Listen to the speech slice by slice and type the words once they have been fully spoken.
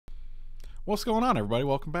What's going on, everybody?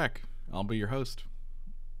 Welcome back. I'll be your host.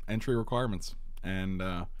 Entry requirements, and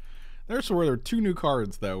there were two new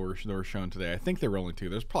cards that were shown today. I think there were only two.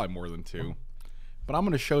 There's probably more than two, but I'm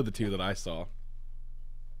going to show the two that I saw.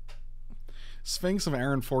 Sphinx of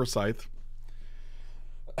Aaron Forsyth,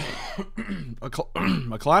 a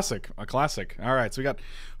classic. All right, so we got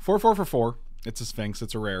 4/4 for 4. It's a Sphinx.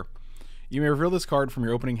 It's a rare. You may reveal this card from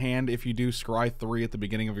your opening hand. If you do, scry 3 at the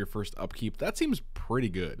beginning of your first upkeep. That seems pretty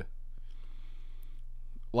good.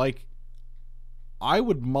 Like, I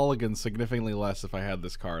would mulligan significantly less if I had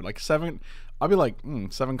this card. Like 7, I'd be like,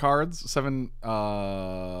 7 cards, 7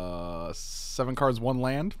 cards, 1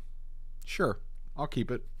 land. Sure, I'll keep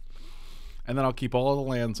it, and then I'll keep all the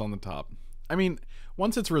lands on the top. I mean,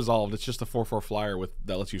 once it's resolved, it's just a 4/4 flyer with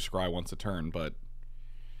that lets you scry once a turn. But,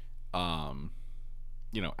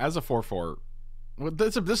 you know, as a 4/4,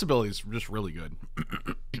 this ability is just really good.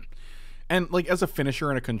 And like as a finisher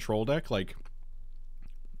in a control deck, like,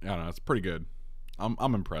 I don't know, it's pretty good.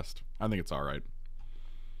 I'm impressed. I think it's all right.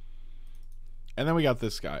 And then we got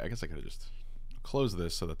this guy. I guess I could have just closed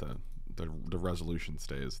this so that the resolution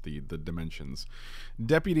stays, the dimensions.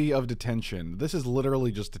 Deputy of Detention. This is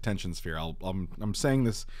literally just detention sphere. I'm saying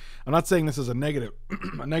this. I'm not saying this is a negative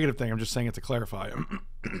a negative thing. I'm just saying it to clarify.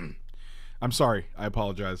 I'm sorry. I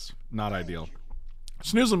apologize. Not ideal.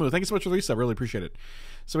 Snoozlemoo, thank you so much for the reset. I really appreciate it.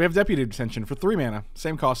 So we have Deputy of Detention for 3 mana,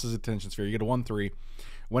 same cost as a Detention Sphere. You get a 1/3.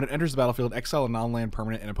 When it enters the battlefield, exile a non-land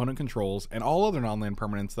permanent an opponent controls, and all other non-land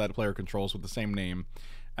permanents that player controls with the same name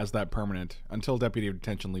as that permanent until Deputy of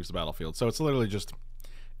Detention leaves the battlefield. So it's literally just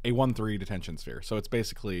a 1/3 Detention Sphere. So it's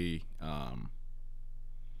basically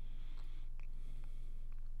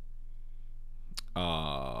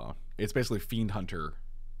Fiend Hunter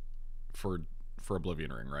for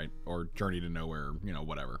Oblivion Ring, right? Or Journey to Nowhere, you know,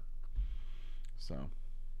 whatever. So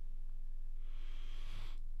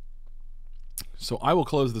I will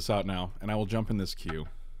close this out now, and I will jump in this queue.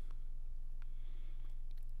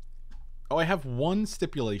 Oh, I have one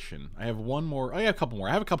stipulation. I have one more. Oh, yeah, a couple more.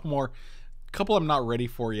 I have a couple more. A couple I'm not ready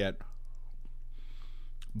for yet.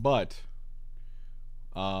 But,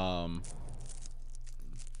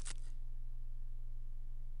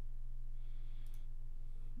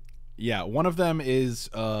 yeah, one of them is,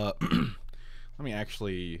 let me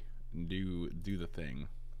actually do the thing.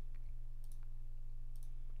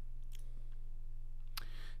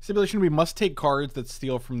 Stipulation: we must take cards that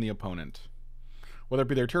steal from the opponent, whether it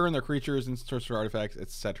be their turn, their creatures, and sorcery artifacts,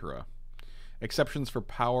 etc. Exceptions for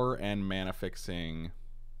power and mana fixing.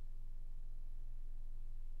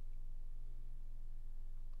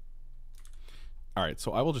 Alright,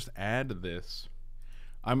 so I will just add this.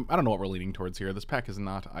 I don't know what we're leaning towards here. This pack is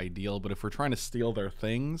not ideal, but if we're trying to steal their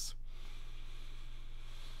things,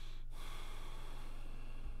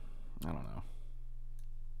 I don't know.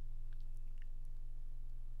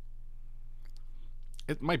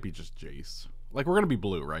 It might be just Jace. Like, we're going to be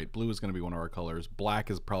blue, right? Blue is going to be one of our colors.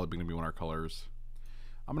 Black is probably going to be one of our colors.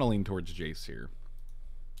 I'm going to lean towards Jace here.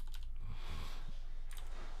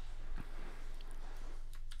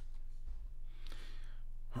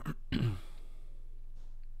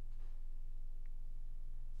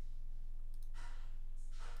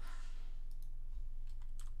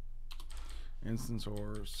 Instance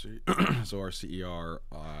or CERIES.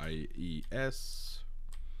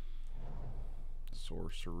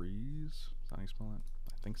 Sorceries. Is that how you spell it?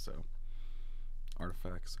 I think so.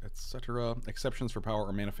 Artifacts, etc. Exceptions for power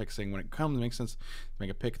or mana fixing. When it comes, it makes sense to make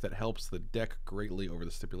a pick that helps the deck greatly over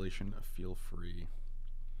the stipulation. Feel free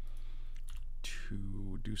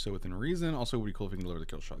to do so within reason. Also, it would be cool if you can deliver the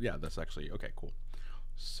kill shot. Yeah, that's actually okay. Cool.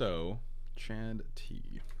 So, Chad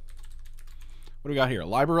T. What do we got here?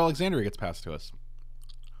 Library Alexandria gets passed to us.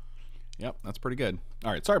 Yep, that's pretty good.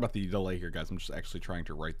 All right, sorry about the delay here, guys. I'm just actually trying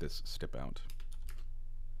to write this stip out.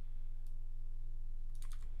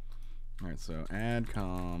 All right, so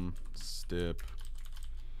adcom stip.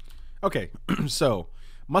 Okay, so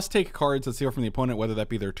must take cards that steal from the opponent, whether that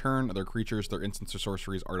be their turn, their creatures, their instants or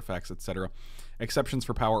sorceries, artifacts, etc. Exceptions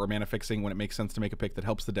for power or mana fixing. When it makes sense to make a pick that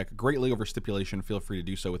helps the deck greatly over stipulation, feel free to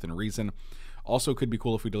do so within reason. Also, could be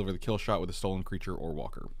cool if we deliver the kill shot with a stolen creature or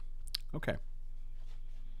walker. Okay.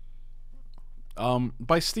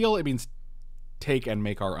 By steal, it means take and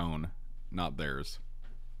make our own, not theirs.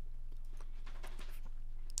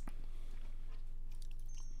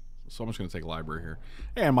 So I'm just going to take library here.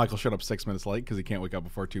 And Michael showed up 6 minutes late because he can't wake up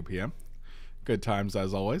before 2 p.m. Good times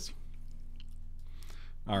as always.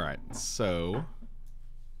 All right, so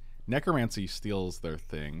Necromancy steals their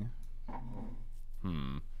thing.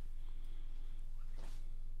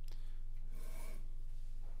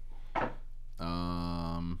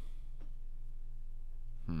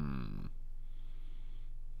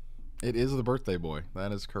 It is the birthday boy.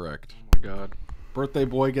 That is correct. Oh my god. Birthday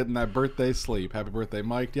boy getting that birthday sleep. Happy birthday,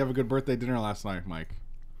 Mike. Do you have a good birthday dinner last night, Mike?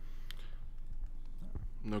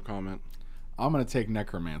 No comment. I'm going to take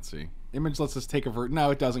necromancy. Image lets us take a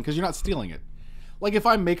No, it doesn't, because you're not stealing it. Like if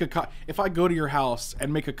I make if I go to your house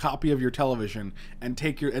and make a copy of your television and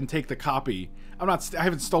take the copy, I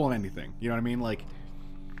haven't stolen anything. You know what I mean? Like,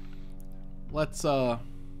 let's You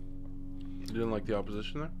didn't like the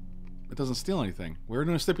opposition there? It doesn't steal anything. We're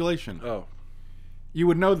doing a stipulation. Oh. You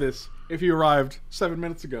would know this if you arrived 7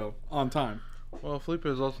 minutes ago on time. Well, Felipe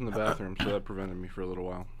was also in the bathroom, so that prevented me for a little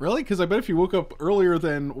while. Really? Because I bet if you woke up earlier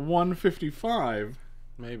than 1:55,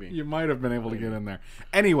 maybe you might have been able to get in there.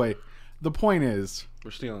 Anyway, the point is,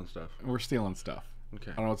 we're stealing stuff. We're stealing stuff.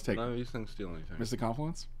 Okay. I don't know what to take. None of these things steal anything. Mystic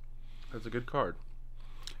Confluence? That's a good card.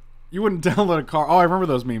 You wouldn't download a card. Oh, I remember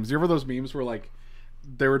those memes. You remember those memes where like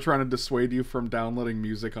they were trying to dissuade you from downloading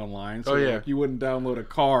music online? So yeah. Like, you wouldn't download a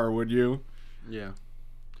car, would you? Yeah.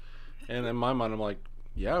 And in my mind, I'm like,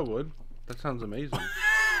 yeah, I would. That sounds amazing.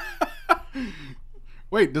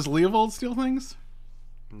 Wait, does Leovold steal things?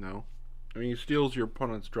 No. I mean, he steals your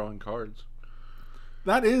opponent's drawing cards.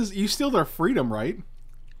 That is, you steal their freedom, right?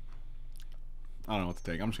 I don't know what to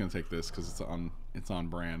take. I'm just gonna take this because it's on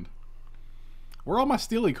brand. Where are all my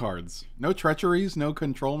steely cards? No treacheries, no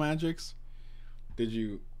control magics. Is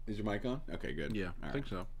your mic on? Okay, good. Yeah, all I think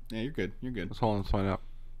so. Yeah, you're good. You're good. Let's hold on, let's find out.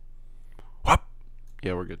 What?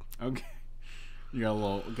 Yeah, we're good. Okay. You got a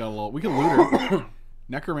little. We can loot her.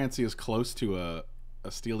 Necromancy is close to a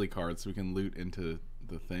steely card, so we can loot into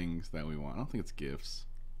the things that we want. I don't think it's gifts.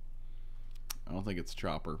 I don't think it's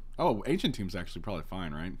chopper. Oh, ancient team's actually probably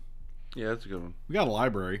fine, right? Yeah, that's a good one. We got a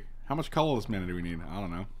library. How much colorless mana do we need? I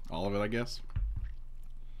don't know. All of it, I guess.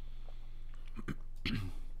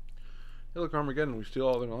 Hey, look, Armageddon. We steal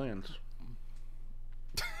all their lands.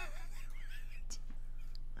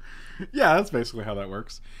 Yeah, that's basically how that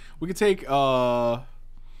works. We could take. That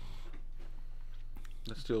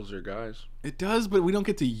steals their guys. It does, but we don't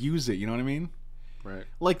get to use it. You know what I mean? Right.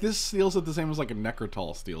 Like this steals it the same as like a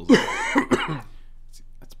Necrotal steals it.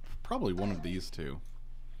 That's probably one of these two.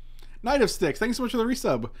 Night of Sticks, thank you so much for the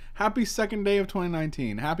resub. Happy second day of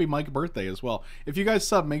 2019. Happy Mike birthday as well. If you guys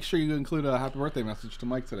sub, make sure you include a happy birthday message to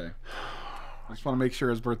Mike today. I just want to make sure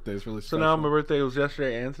his birthday is really special. So now my birthday was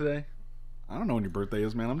yesterday and today? I don't know when your birthday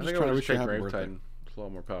is, man. I'm I just think trying to I wish you a happy Grave birthday. Titan. It's a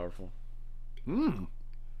lot more powerful. All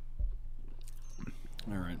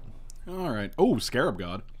right. Oh, Scarab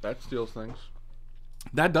God. That steals things.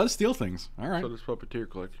 That does steal things. All right. So does Puppeteer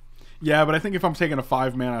Click. Yeah, but I think if I'm taking a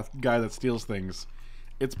 5-mana guy that steals things,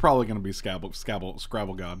 it's probably going to be Scrabble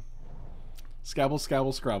God.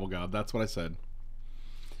 Scrabble God. That's what I said.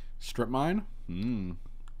 Strip Mine?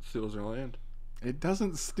 Steals their land. It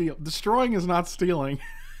doesn't steal. Destroying is not stealing.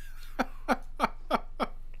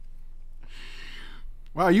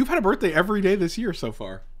 Wow, you've had a birthday every day this year so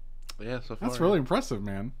far. Yeah, so far. That's really impressive,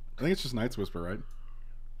 man. I think it's just Night's Whisper, right?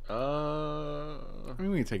 I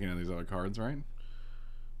mean, we can take any of these other cards, right?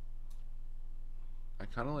 I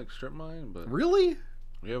kind of like Strip Mine, but Really?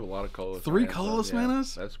 we have a lot of colorless. 3 lands, colorless so, yeah,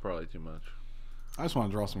 manas? That's probably too much. I just want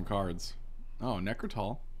to draw some cards. Oh,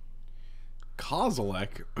 Necrotal.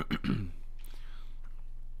 Kozilek.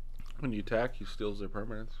 When you attack, he steals their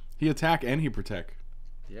permanents. He attack and he protect.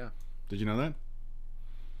 Yeah. Did you know that?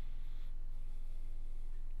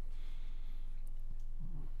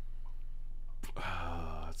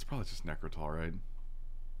 It's probably just Necrotal, right?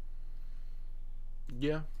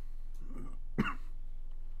 Yeah.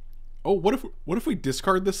 Oh, what if we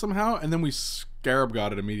discard this somehow and then we Scarab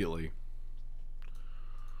God it immediately?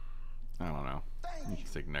 I don't know.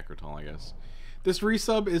 Let's take Necrotal, I guess. This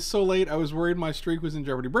resub is so late, I was worried my streak was in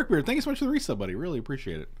jeopardy. Brickbeard, thank you so much for the resub, buddy. Really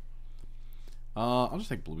appreciate it. I'll just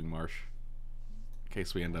take Blooming Marsh. In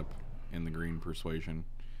case we end up in the green Persuasion.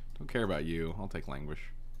 Don't care about you. I'll take Languish.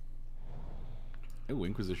 Oh,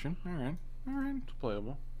 Inquisition. Alright. Alright. It's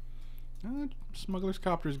playable. Smuggler's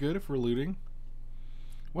Copter is good if we're looting.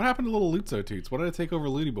 What happened to little Lutzo Toots? What did I take over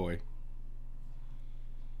Looty Boy?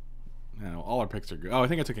 No, all our picks are good. Oh, I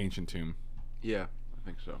think I took Ancient Tomb. Yeah, I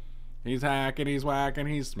think so. He's hacking, he's whacking,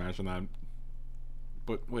 he's smashing that.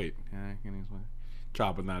 But wait, hacking, he's whacking.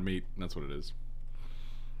 Chopping that meat. That's what it is.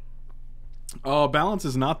 Oh, Balance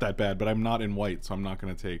is not that bad, but I'm not in white, so I'm not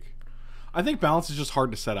going to take... I think Balance is just hard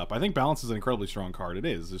to set up. I think Balance is an incredibly strong card. It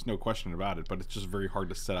is. There's no question about it, but it's just very hard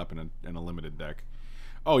to set up in a limited deck.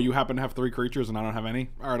 Oh, you happen to have 3 creatures and I don't have any?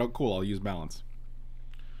 Alright, oh, cool. I'll use Balance.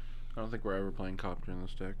 I don't think we're ever playing Copter in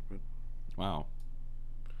this deck, but... Wow.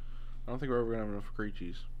 I don't think we're ever going to have enough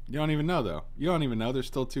creatures. You don't even know, though. You don't even know. There's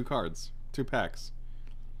still 2 cards. 2 packs.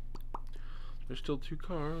 There's still 2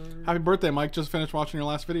 cards. Happy birthday, Mike. Just finished watching your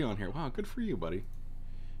last video on here. Wow, good for you, buddy.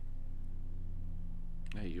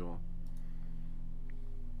 Hey, you all.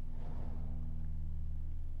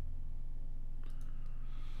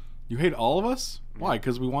 You hate all of us? Why?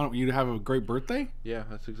 Because we want you to have a great birthday? Yeah,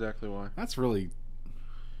 that's exactly why. That's really...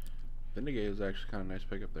 Vindicate is actually kind of a nice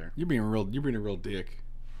pickup there. You're being a real dick.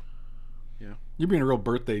 Yeah. You're being a real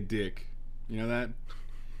birthday dick. You know that?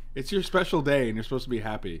 It's your special day and you're supposed to be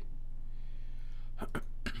happy.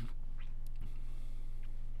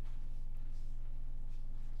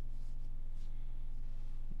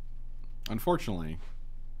 Unfortunately,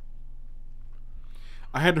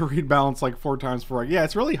 I had to read balance like 4 times before. Yeah,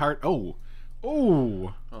 it's really hard. Oh,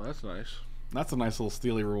 That's nice. That's a nice little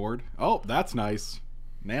steely reward. Oh, that's nice.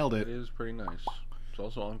 Nailed it. It is pretty nice. It's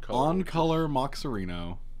also on color. On color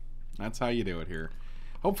Moxarino. That's how you do it here.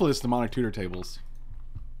 Hopefully, it's demonic tutor tables.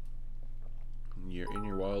 In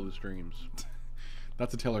your wildest dreams.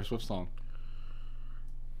 That's a Taylor Swift song.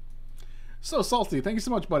 So salty. Thank you so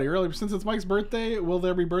much, buddy. Earlier, since it's Mike's birthday, will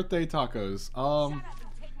there be birthday tacos? Shut up and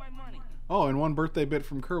take my money. Oh, and 1 birthday bit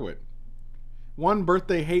from Kerwit. 1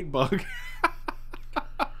 birthday hate bug.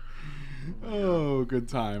 Oh, good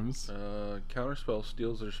times. Counterspell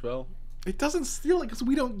steals their spell. It doesn't steal it because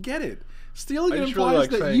we don't get it. Stealing I it just really implies like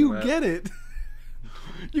that saying you that. get it.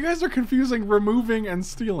 You guys are confusing removing and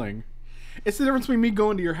stealing. It's the difference between me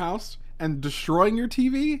going to your house and destroying your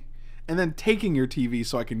TV and then taking your TV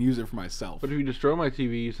so I can use it for myself. But if you destroy my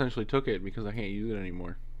TV, you essentially took it because I can't use it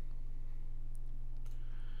anymore.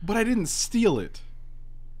 But I didn't steal it.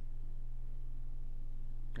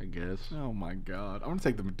 I guess. Oh my god. I'm going to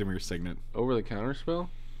take the Demir Signet. Over the counterspell?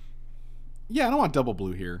 Yeah, I don't want double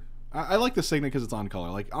blue here. I like the Signet because it's on color.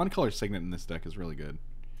 Like, on color Signet in this deck is really good.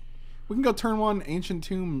 We can go turn 1, Ancient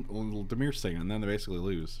Tomb, little Demir Signet, and then they basically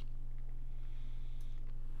lose.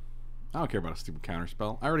 I don't care about a stupid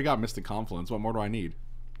counterspell. I already got Mystic Confluence. What more do I need?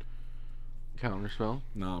 Counterspell?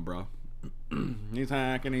 Nah, bro. He's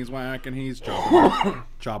hacking, he's whacking, he's chopping.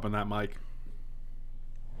 Chopping that mic.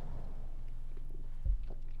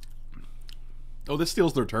 Oh, this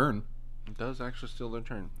steals their turn. It does actually steal their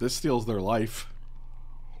turn. This steals their life.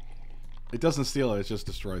 It doesn't steal it, it just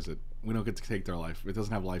destroys it. We don't get to take their life. It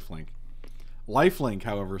doesn't have lifelink. Lifelink,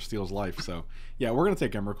 however, steals life. So, yeah, we're going to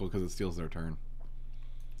take Emrakul because it steals their turn.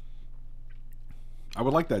 I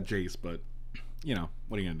would like that Jace, but, you know,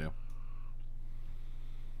 what are you going to do?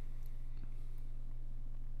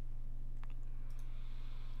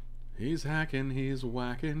 He's hacking, he's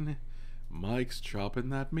whacking. Mike's chopping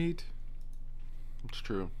that meat. It's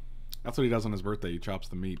true. That's what he does on his birthday. He chops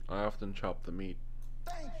the meat. I often chop the meat.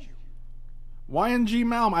 YNG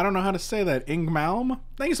Malm. I don't know how to say that. Ing Malm?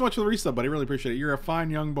 Thank you so much for the resub, buddy. Really appreciate it. You're a fine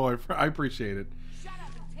young boy. I appreciate it. Shut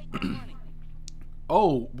up and take my money.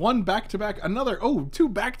 Oh, 1 back-to-back. Another. Oh, 2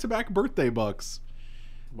 back-to-back birthday bucks.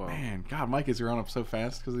 Wow. Man, God, Mike is growing up so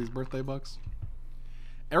fast because of these birthday bucks.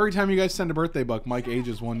 Every time you guys send a birthday buck, Mike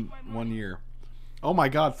ages one year. Oh my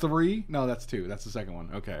God, 3? No, that's 2. That's the second one.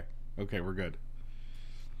 Okay. Okay, we're good.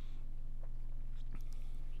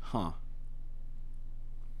 Huh.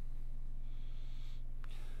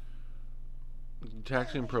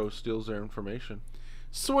 Taxiing Pro steals their information.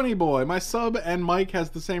 Swinny boy, my sub and Mike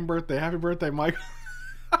has the same birthday. Happy birthday, Mike.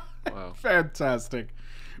 Wow. Fantastic.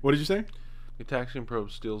 What did you say? The Taxiing Pro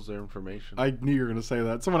steals their information. I knew you were going to say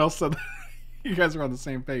that. Someone else said that. You guys are on the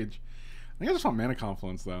same page. I think I just want Mana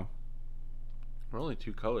Confluence, though. We're only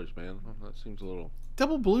 2 colors, man. That seems a little...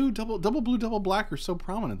 Double blue, double black are so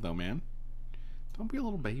prominent, though, man. Don't be a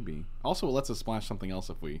little baby. Also, it lets us splash something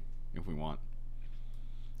else if we want.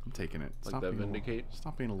 I'm taking it. Like that Vindicate?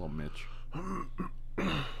 Stop being a little Mitch.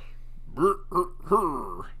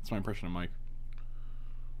 That's my impression of Mike.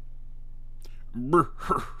 Wow.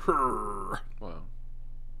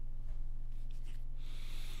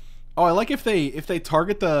 Oh, I like if they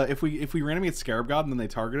target the if we reanimate Scarab God and then they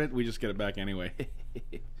target it, we just get it back anyway.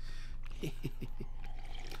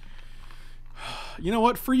 You know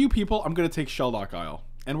what? For you people, I'm gonna take Sheldock Isle,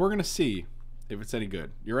 and we're gonna see if it's any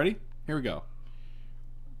good. You ready? Here we go.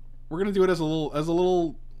 We're gonna do it as a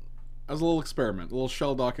little experiment, a little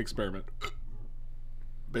Sheldock experiment.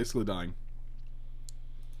 Basically dying.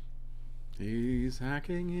 He's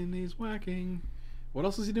hacking and he's whacking. What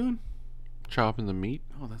else is he doing? Chopping the meat?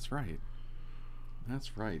 Oh, that's right.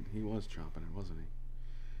 That's right. He was chopping it, wasn't he?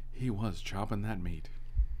 He was chopping that meat.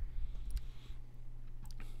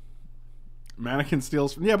 Mannequin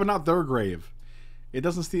steals from... Yeah, but not their grave. It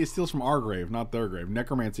doesn't steal... It steals from our grave, not their grave.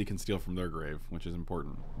 Necromancy can steal from their grave, which is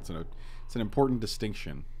important. It's an important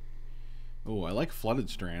distinction. Oh, I like Flooded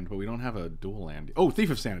Strand, but we don't have a dual land. Oh, Thief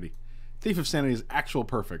of Sanity. Thief of Sanity is actual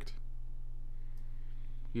perfect.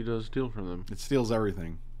 He does steal from them. It steals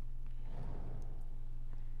everything.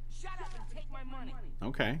 Shut up and take my money.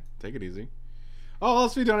 Okay, take it easy. Oh,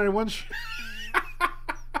 let's be done in one.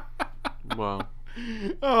 Wow.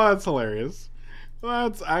 Oh, that's hilarious.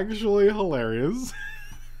 That's actually hilarious.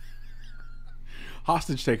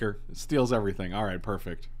 Hostage taker steals everything. All right,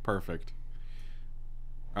 perfect, perfect.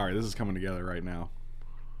 All right, this is coming together right now.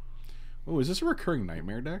 Oh, is this a recurring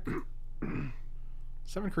nightmare deck?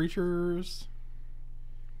 7 creatures.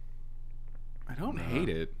 I don't hate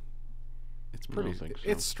it. It's I pretty. don't think so.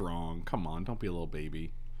 It's strong. Come on, don't be a little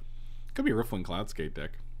baby. Could be a Riffling Cloudscape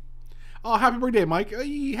deck. Oh, happy birthday, Mike!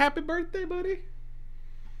 Hey, happy birthday, buddy.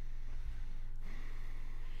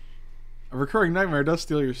 A recurring nightmare does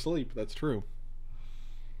steal your sleep. That's true.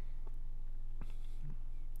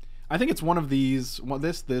 I think it's one of these. Well,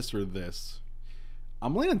 this, or this.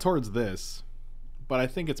 I'm leaning towards this, but I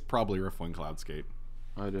think it's probably Riffling Cloudscape.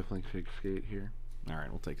 I definitely take skate here. All right,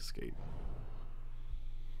 we'll take a skate.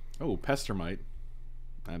 Oh, Pestermite.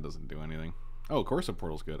 That doesn't do anything. Oh, Corsive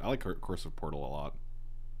Portal's good. I like Corsive Portal a lot.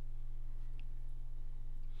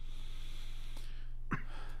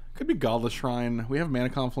 Could be Godless Shrine. We have Mana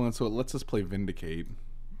Confluence, so it lets us play Vindicate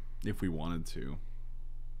if we wanted to.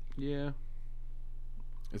 Yeah.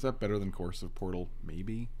 Is that better than Corsive Portal?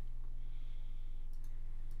 Maybe.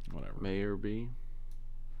 Whatever. May or be.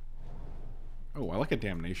 Oh, I like a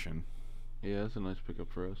Damnation. Yeah, that's a nice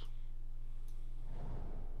pickup for us.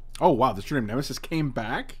 Oh, wow. The True Name Nemesis came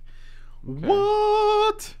back? Okay.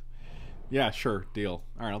 What? Yeah, sure. Deal.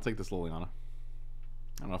 All right, I'll take this Liliana.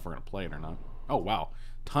 I don't know if we're going to play it or not. Oh, wow.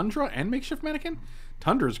 Tundra and Makeshift Mannequin?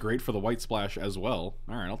 Tundra is great for the white splash as well.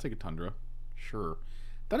 All right, I'll take a Tundra. Sure.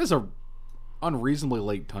 That is a unreasonably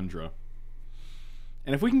late Tundra.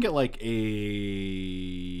 And if we can get like a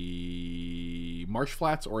Marsh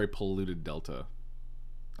Flats or a Polluted Delta,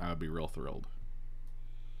 I would be real thrilled.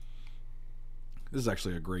 This is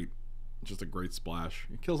actually just a great splash.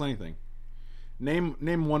 It kills anything. Name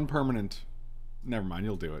one permanent. Never mind,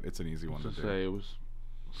 you'll do it. It's an easy one to Just do. say it was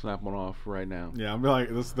snap one off right now. Yeah, I'll be like,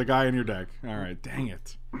 this is the guy in your deck. All right, dang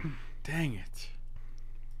it. Dang it.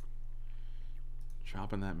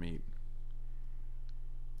 Chopping that meat.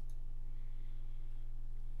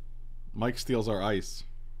 Mike steals our ice.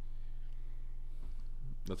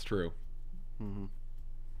 That's true. Mm-hmm.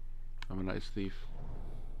 I'm a nice thief.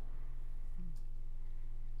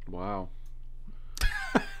 Wow.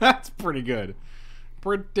 That's pretty good.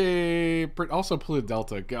 Also Polluted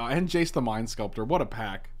Delta. God, and Jace the Mind Sculptor. What a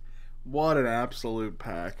pack. What an absolute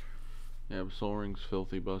pack. Yeah, but Soul Ring's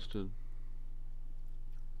filthy busted.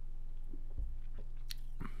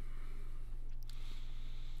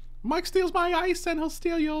 Mike steals my ice and he'll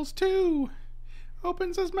steal yours too.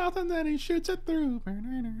 Opens his mouth and then he shoots it through.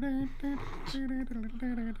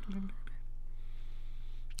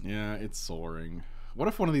 Yeah, it's soaring. What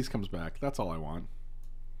if one of these comes back? That's all I want.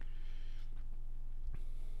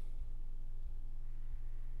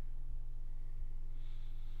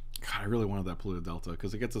 God, I really wanted that Polluted Delta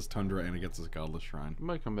because it gets us Tundra and it gets us Godless Shrine. It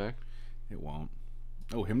might come back. It won't.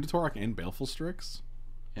 Oh, Hymn to Torok and Baleful Strix?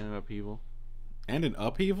 And an upheaval. And an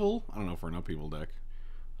Upheaval? I don't know for an Upheaval deck.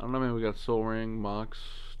 I don't know, man. We got Soul Ring, Mox,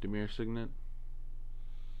 Demir Signet.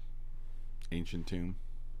 Ancient Tomb.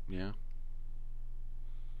 Yeah.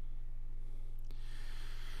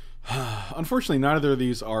 Unfortunately, neither of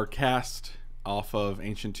these are cast off of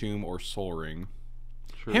Ancient Tomb or Soul Ring.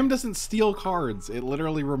 True. Him doesn't steal cards. It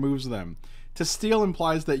literally removes them. To steal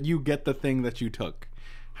implies that you get the thing that you took.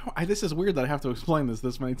 This is weird that I have to explain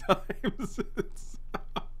this many times.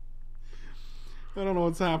 I don't know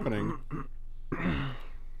what's happening.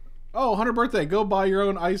 Oh, 100th birthday. Go buy your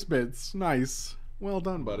own ice bits. Nice. Well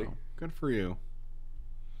done, buddy. Wow. Good for you.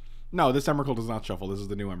 No, this Emrakul does not shuffle. This is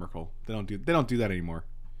the new Emrakul. They don't do that anymore.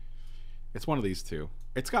 It's one of these two.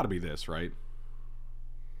 It's got to be this, right?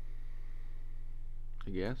 I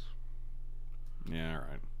guess. Yeah, all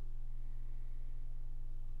right.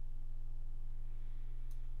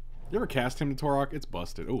 You ever cast him to Torok? It's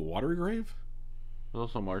busted. Oh, Watery Grave? There's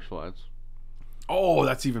also Marsh Flats. Oh,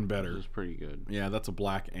 that's even better. This is pretty good. Yeah, that's a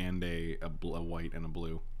black and a white and a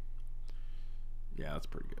blue. Yeah, that's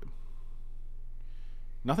pretty good.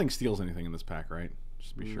 Nothing steals anything in this pack, right?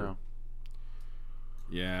 Just to be sure. No.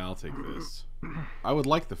 Yeah, I'll take this. I would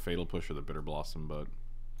like the Fatal Push or the Bitter Blossom, but...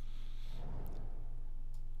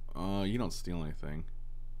 you don't steal anything.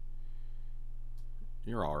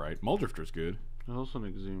 You're alright. Muldrifter's good. There's also an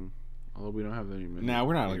Exhume. Although we don't have any... Nah,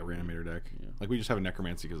 we're not like a Reanimator deck. Yeah. Like, we just have a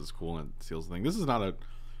Necromancy because it's cool and it steals the thing. This is not a...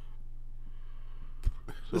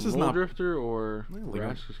 So this is not... Drifter or Lingering.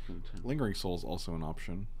 Rask's Content. Lingering Soul is also an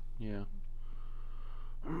option. Yeah.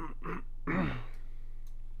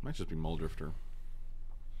 Might just be Mole Drifter.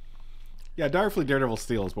 Yeah, Direfleet Daredevil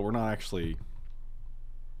steals, but we're not actually...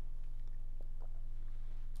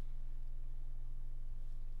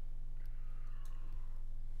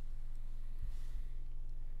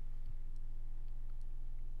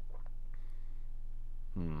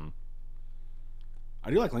 I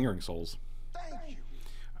do like Lingering Souls. Thank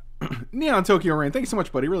you. Neon Tokyo Rain, thanks so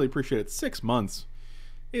much, buddy. Really appreciate it. 6 months.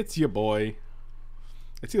 It's your boy.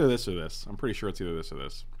 It's either this or this. I'm pretty sure it's either this or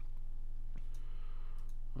this.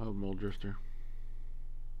 Oh, Mole Drifter.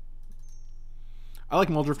 I like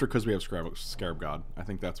Mole Drifter because we have Scarab God. I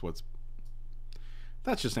think that's what's...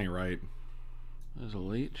 That just ain't right. There's a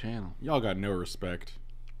late channel. Y'all got no respect.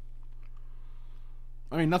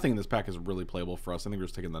 I mean, nothing in this pack is really playable for us. I think we're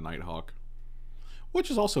just taking the Nighthawk. Which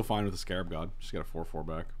is also fine with the Scarab God. Just got a 4/4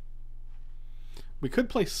 back. We could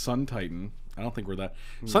play Sun Titan. I don't think we're that...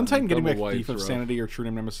 Sun Titan getting back Thief of Sanity or True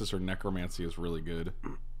Name Nemesis or Necromancy is really good.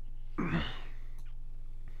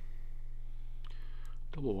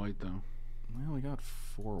 Double white, though. Well, we got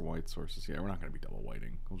 4 white sources. Yeah, we're not going to be double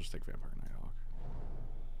whiting. We'll just take Vampire Nighthawk.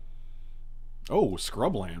 Oh,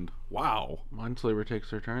 Scrubland. Wow. Mindslaver takes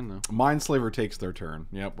their turn, though. Mindslaver takes their turn.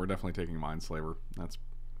 Yep, we're definitely taking Mindslaver.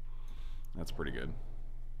 That's pretty good.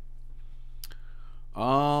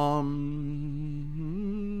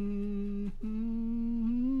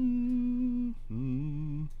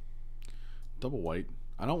 Double white.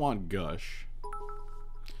 I don't want Gush.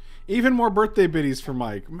 Even more birthday biddies for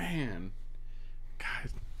Mike. Man.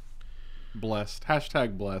 God. Blessed.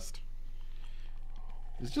 Hashtag blessed.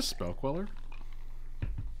 Is it just Spellqueller? I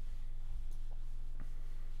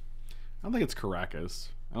don't think it's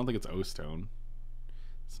Caracas. I don't think it's O-Stone.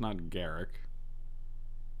 It's not Garrick.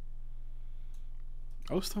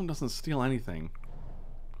 O-Stone doesn't steal anything.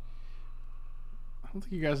 I don't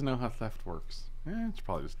think you guys know how theft works. It's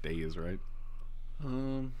probably just days, right?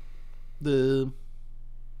 I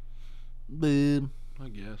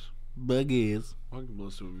guess. Buggies. Bug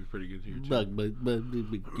Ballista would be pretty good here, too.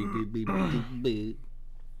 You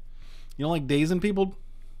don't like dazing people?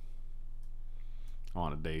 I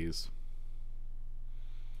want a daze.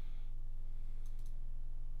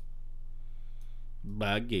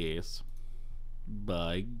 Buggies.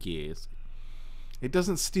 It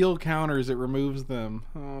doesn't steal counters, it removes them.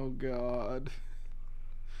 Oh god.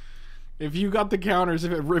 If you got the counters,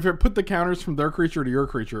 if it put the counters from their creature to your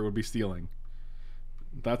creature, it would be stealing.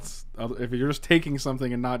 That's if you're just taking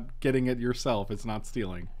something and not getting it yourself, it's not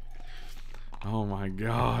stealing. Oh my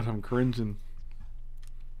god, I'm cringing.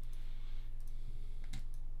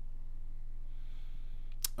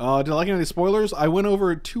 Did I like any of the spoilers? I went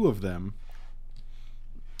over 2 of them.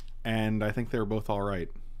 And I think they were both alright.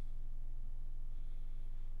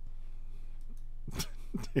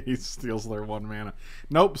 He steals their 1 mana.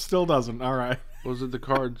 Nope, still doesn't. Alright. Was it the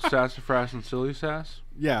card Sassafras and Silly Sass?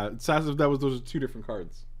 Yeah, those are 2 different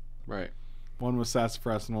cards. Right. One was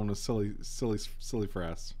Sassafras and one was Silly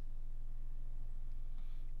Frass.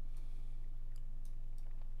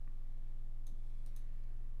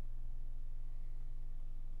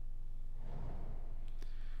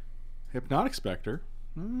 Hypnotic Spectre.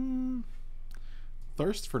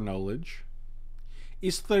 Thirst for knowledge.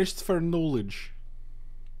 Is thirst for knowledge.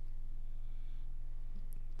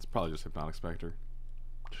 It's probably just Hypnotic Spectre.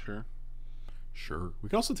 Sure. Sure. We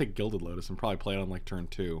could also take Gilded Lotus and probably play it on like turn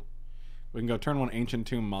 2. We can go turn 1 Ancient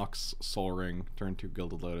Tomb, Mox Soul Ring, turn 2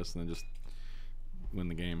 Gilded Lotus, and then just win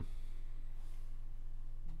the game.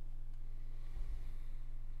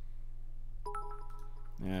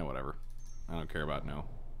 Yeah, whatever. I don't care about no.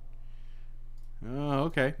 Oh,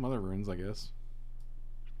 okay. Mother Runes, I guess.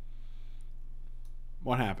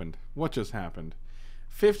 What happened? What just happened?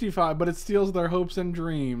 55, but it steals their hopes and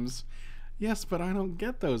dreams. Yes, but I don't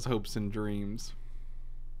get those hopes and dreams.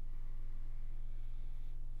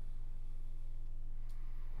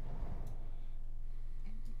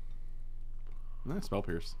 Spell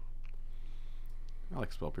Pierce. I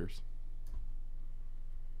like Spell Pierce.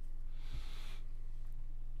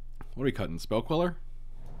 What are we cutting? Spell Queller?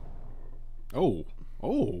 Oh.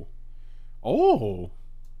 Oh. Oh.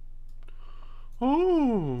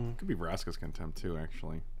 Oh. Could be Vraska's Contempt too,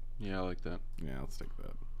 actually. Yeah, I like that. Yeah, let's take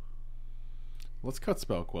that. Let's cut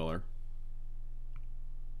Spell Queller.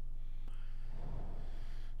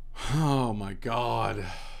 Oh my god.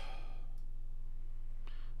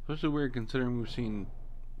 Especially weird considering we've seen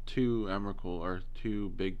 2 Emrakul, or 2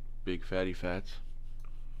 big fatty fats.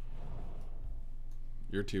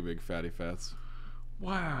 You're 2 big fatty fats.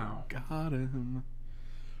 Wow. Got him.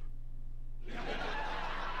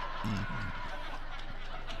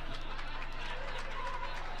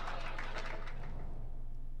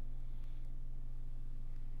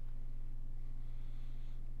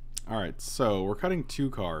 Alright, so we're cutting 2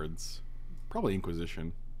 cards. Probably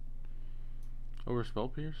Inquisition. Over Spell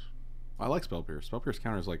Pierce? I like Spell Pierce. Spell Pierce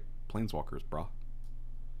counters like Planeswalkers, brah.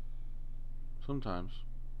 Sometimes.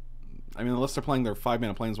 I mean, unless they're playing their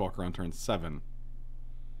 5-mana Planeswalker on turn 7.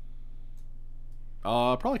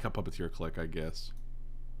 Probably cut Puppeteer Click, I guess.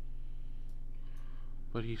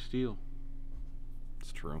 But he's steel.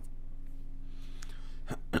 It's true.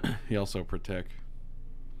 He also Protect.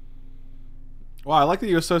 Wow, I like that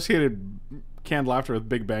you associated Canned Laughter with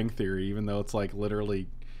Big Bang Theory, even though it's like literally...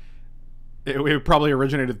 It probably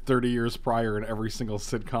originated 30 years prior in every single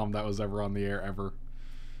sitcom that was ever on the air, ever.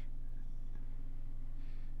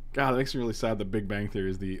 God, it makes me really sad that Big Bang Theory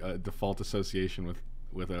is the default association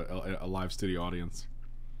with a live studio audience.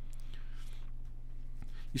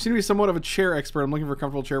 You seem to be somewhat of a chair expert. I'm looking for a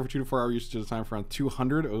comfortable chair for 2 to 4 hour usage at a time for around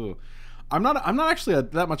 200. Oh, I'm not actually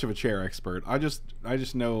that much of a chair expert. I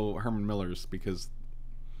just know Herman Miller's because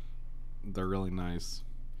they're really nice.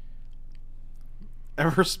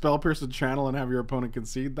 Ever spell pierce a channel and have your opponent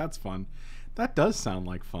concede? That's fun. That does sound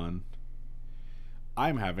like fun.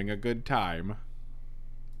 I'm having a good time.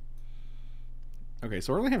 Okay,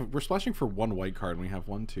 so we're splashing for 1 white card, and we have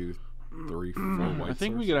 1, 2, 3, 4 white. I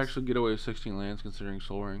think sources. we could actually get away with 16 lands considering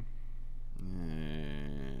Soul Ring.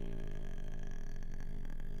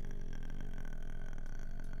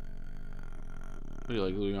 What do you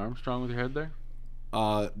like, Louis Armstrong with your head there?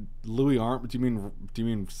 Louis Arm. Do you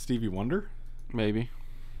mean Stevie Wonder? Maybe.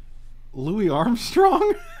 Louis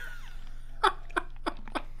Armstrong?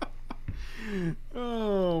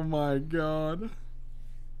 Oh my god.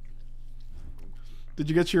 Did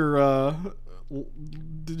you get your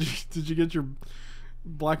did you get your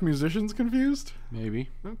black musicians confused? Maybe.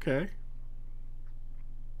 Okay.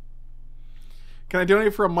 Can I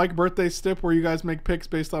donate for a Mike birthday stip where you guys make picks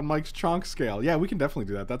based on Mike's chonk scale? Yeah, we can definitely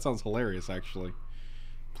do that. That sounds hilarious, actually.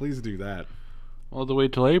 Please do that. I'll have to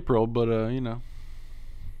wait till April, but you know.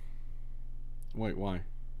 Wait, why?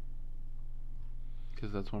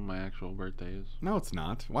 Because that's when my actual birthday is. No, it's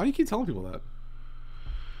not. Why do you keep telling people that?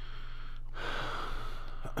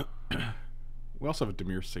 We also have a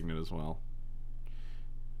Demir Signet as well.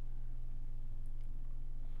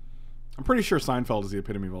 I'm pretty sure Seinfeld is the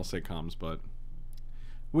epitome of all sitcoms, but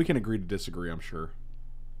we can agree to disagree, I'm sure.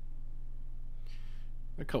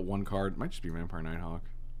 I cut 1 card. It might just be Vampire Nighthawk.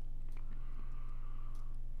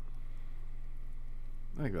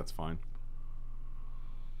 I think that's fine.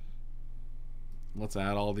 Let's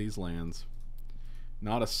add all these lands.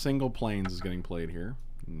 Not a single Plains is getting played here.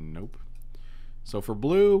 Nope. So for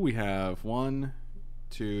blue, we have 1,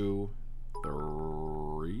 2,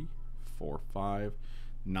 3, 4, 5,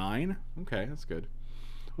 9. Okay, that's good.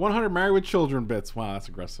 100 Married with Children bits. Wow, that's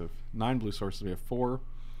aggressive. 9 blue sources. We have 4,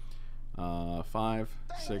 5,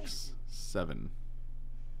 6, 7,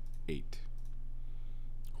 8.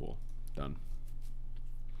 Cool. Done.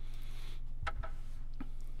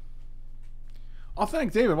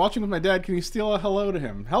 Authentic David, watching with my dad. Can you steal a hello to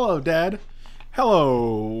him? Hello, Dad.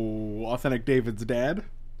 Hello, Authentic David's dad.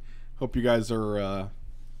 Hope you guys are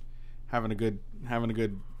having a good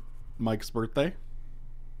Mike's birthday.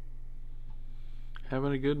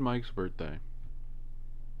 Having a good Mike's birthday.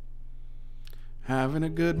 Having a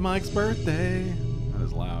good Mike's birthday. That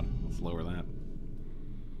is loud. Let's lower that.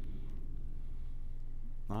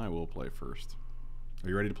 I will play first. Are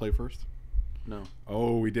you ready to play first? No.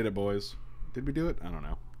 Oh, we did it, boys. Did we do it? I don't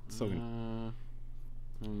know. It's still gonna...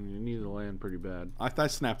 I mean, you need to land pretty bad. I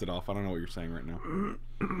snapped it off. I don't know what you're saying right now.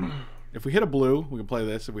 If we hit a blue, we can play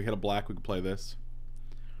this. If we hit a black, we can play this.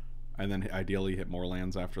 And then ideally hit more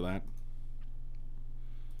lands after that.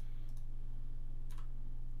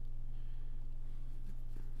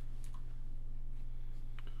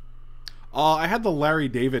 I had the Larry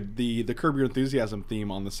David, the Curb Your Enthusiasm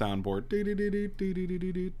theme on the soundboard,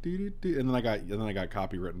 and then I got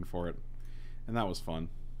copywritten for it, and that was fun.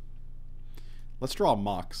 Let's draw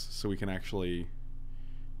Mox so we can actually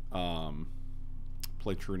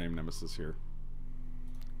play True Name Nemesis here.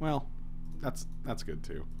 Well, that's good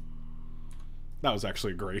too. That was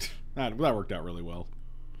actually great. That worked out really well.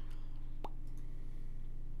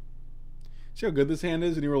 See how good this hand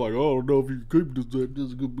is? And you were like, oh, I don't know if you keep this hand. This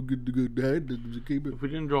is a good hand. Did you keep it? If we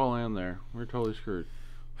didn't draw land there, we're totally screwed.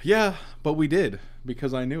 Yeah, but we did,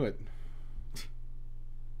 because I knew it.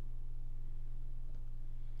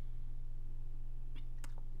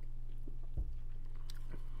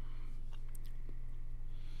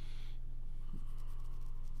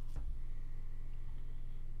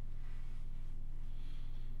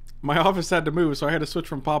 My office had to move, so I had to switch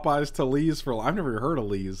from Popeyes to Lee's for... I've never heard of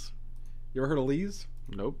Lee's. You ever heard of Lee's?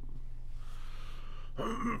 Nope.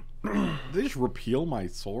 Did they just repeal my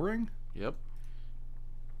soul ring? Yep.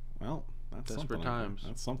 Well, that's Desperate something. times.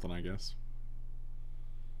 That's something, I guess.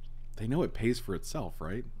 They know it pays for itself,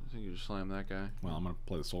 right? I think you just slam that guy. Well, I'm gonna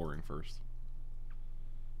play the soul ring first.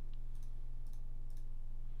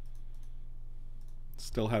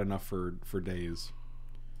 Still had enough for days.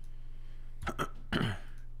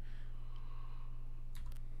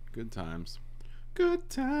 Good times. Good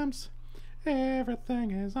times.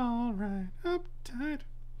 Everything is alright. Uptight.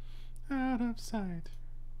 Out of sight.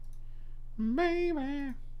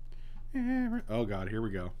 Baby. Oh god, here we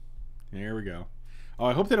go. Here we go. Oh,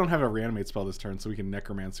 I hope they don't have a reanimate spell this turn so we can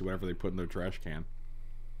necromancy whatever they put in their trash can.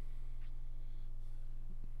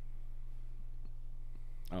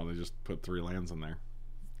 Oh, they just put 3 lands in there.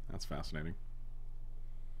 That's fascinating.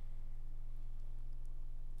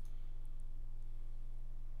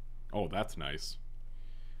 Oh, that's nice.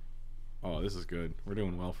 Oh, this is good. We're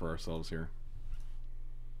doing well for ourselves here.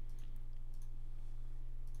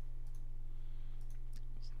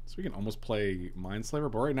 So we can almost play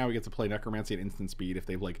Mindslaver, but right now we get to play Necromancy at instant speed. If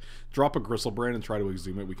they like drop a Gristlebrand and try to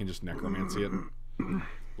exhume it, we can just Necromancy it.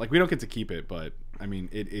 Like, we don't get to keep it, but I mean,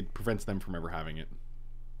 it prevents them from ever having it.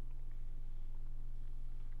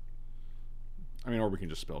 I mean, or we can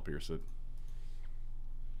just Spell Pierce it.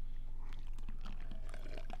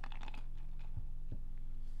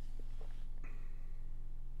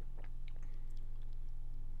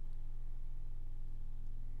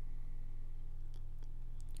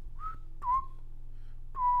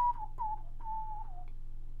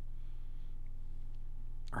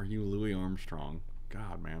 Are you Louis Armstrong?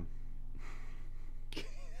 God, man.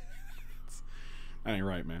 That ain't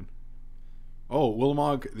right, man. Oh,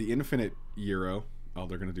 Wilmog, the Infinite Euro. Oh,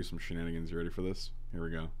 they're going to do some shenanigans. You ready for this? Here we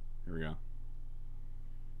go. Here we go.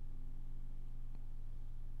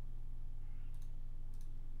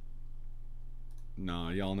 Nah,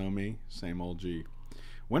 y'all know me. Same old G.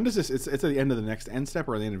 When does this... It's at the end of the next end step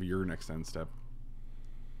or at the end of your next end step?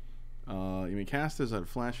 You may cast as a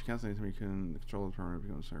flash. Cast anytime you can control the permanent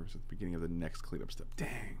become service at the beginning of the next cleanup step.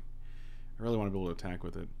 Dang. I really want to be able to attack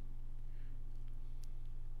with it.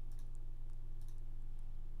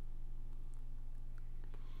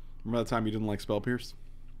 Remember that time you didn't like Spell Pierce?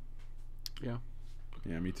 Yeah.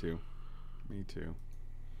 Yeah, me too. Me too.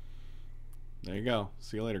 There you go.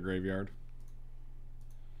 See you later, Graveyard.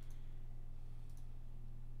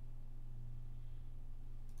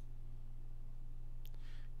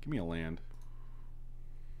 Give me a land.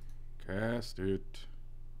 Cast it.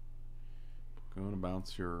 Going to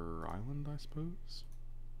bounce your island, I suppose.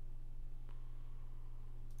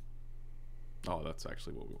 Oh, that's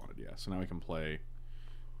actually what we wanted, yeah. So now we can play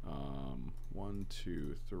 1,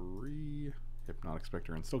 2, 3 Hypnotic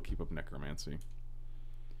Spectre and still keep up Necromancy.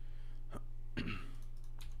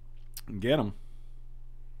 Get him.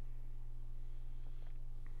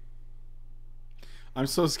 I'm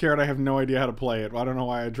so scared I have no idea how to play it. I don't know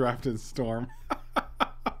why I drafted Storm.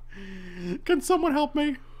 Can someone help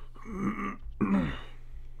me?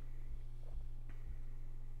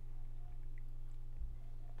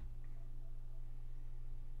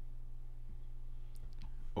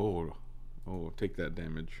 Oh, take that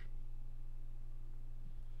damage.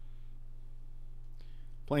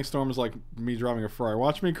 Playing Storm is like me driving a Friar.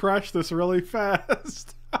 Watch me crash this really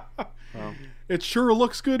fast. It sure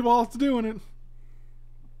looks good while it's doing it.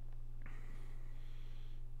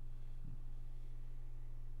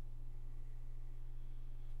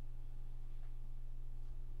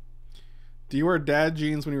 Do you wear dad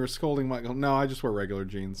jeans when you were scolding Michael? No, I just wear regular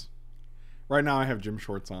jeans. Right now I have gym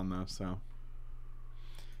shorts on though, so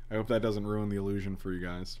I hope that doesn't ruin the illusion for you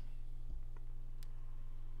guys.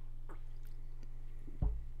 I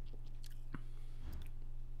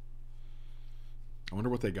wonder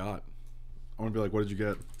what they got. I want to be like, what did you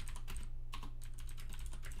get?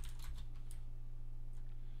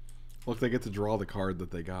 Look, they get to draw the card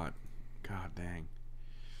that they got. God dang.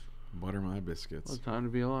 Butter my biscuits. Well, time to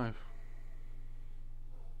be alive.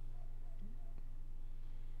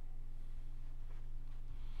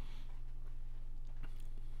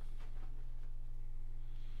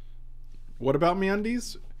 What about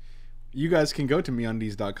MeUndies? You guys can go to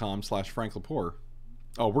MeUndies.com/FrankLepore.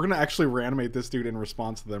 Oh, we're going to actually reanimate this dude in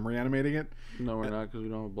response to them reanimating it? No, we're not, because we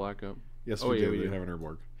don't have a black up. Yes, we do. We have an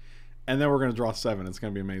Urborg. And then we're going to draw 7. It's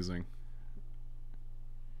going to be amazing.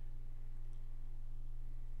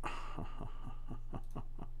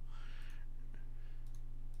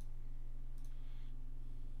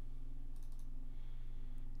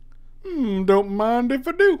 Don't mind if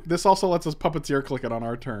I do. This also lets us puppeteer click it on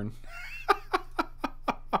our turn.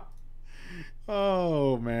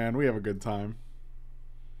 Oh, man. We have a good time.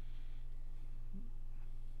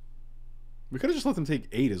 We could have just let them take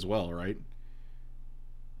 8 as well, right?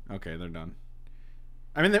 Okay, they're done.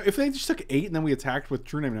 I mean, if they just took 8 and then we attacked with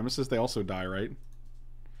True Name Nemesis, they also die, right?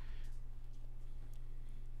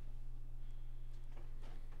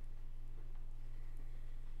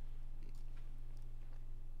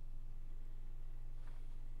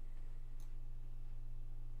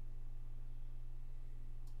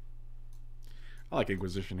 I like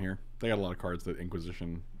Inquisition here. They got a lot of cards that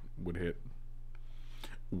Inquisition would hit.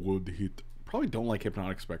 Probably don't like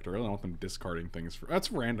Hypnotic Spectre. I don't want them discarding things.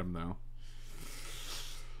 That's random, though.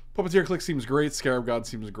 Puppeteer Click seems great. Scarab God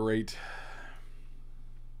seems great.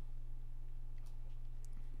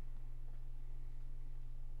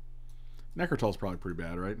 Necrotal's probably pretty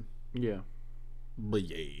bad, right? Yeah. But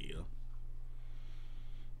yeah.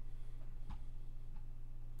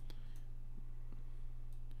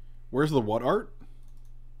 Where's the what art?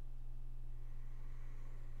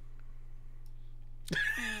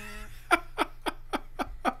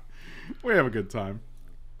 We have a good time.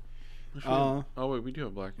 Oh wait, we do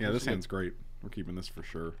have black. Yeah, this hand's great. We're keeping this for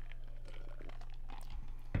sure.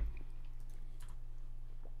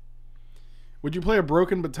 Would you play a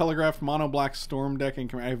broken but telegraphed mono black storm deck?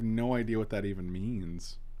 And I have no idea what that even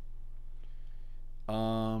means.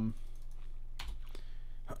 So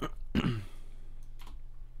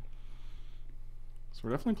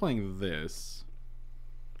we're definitely playing this.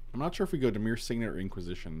 I'm not sure if we go Demir Signet or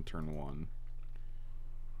Inquisition turn 1.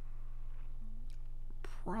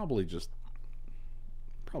 Probably just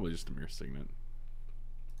Demir Signet.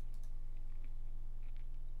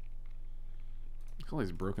 Look at all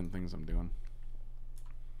these broken things I'm doing.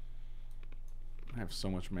 I have so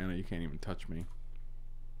much mana you can't even touch me.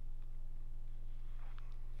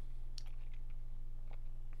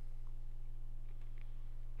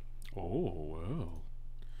 Oh wow.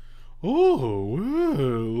 Oh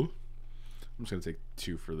wow. I'm just gonna take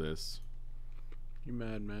 2 for this. You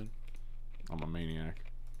mad, man? I'm a maniac.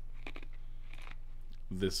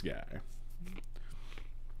 This guy.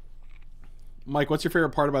 Mike, what's your favorite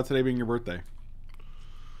part about today being your birthday?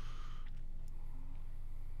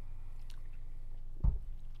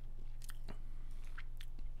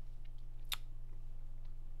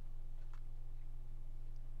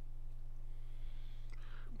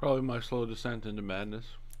 Probably my slow descent into madness.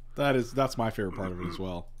 That's my favorite part of it as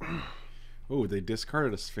well. Oh, they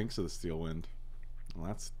discarded a Sphinx of the Steel Wind.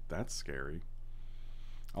 Well, that's scary.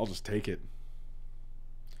 I'll just take it.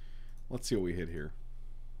 Let's see what we hit here.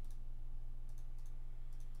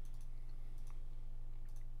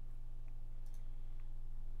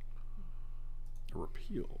 A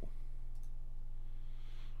repeal.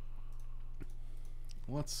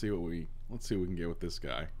 Let's see what we can get with this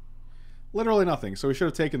guy. Literally nothing. So we should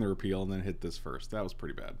have taken the repeal and then hit this first. That was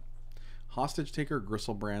pretty bad. Hostage Taker,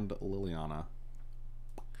 Gristlebrand, Liliana.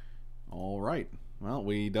 All right. Well,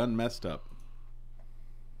 we done messed up.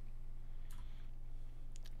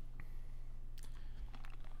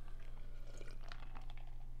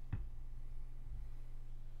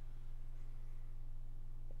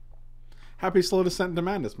 Happy slow descent into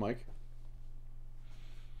madness, Mike.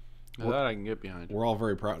 Now that I can get behind. We're all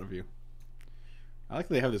very proud of you. I like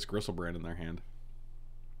that they have this Gristlebrand in their hand.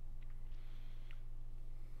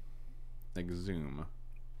 Exhume.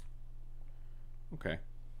 Okay.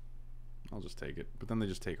 I'll just take it. But then they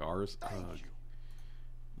just take ours. Ugh.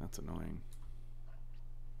 That's annoying.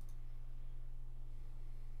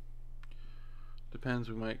 Depends.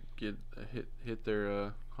 We might get a hit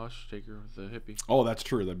their hostage taker with the hippie. Oh, that's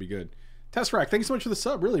true. That'd be good. Tesseract, thank you so much for the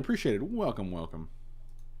sub. Really appreciate it. Welcome, welcome.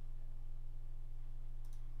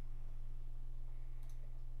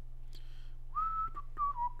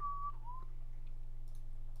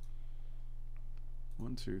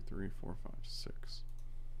 One, 2, 3, 4, 5, 6.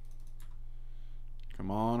 Come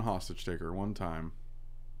on, hostage taker, one time.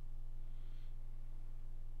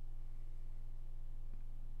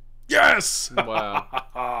 Yes! Wow.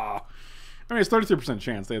 I mean, it's 33%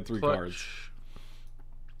 chance. They had 3 Clutch. cards.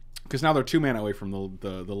 Because now they're 2 mana away from the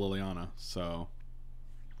Liliana, so.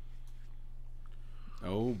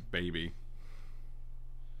 Oh, baby.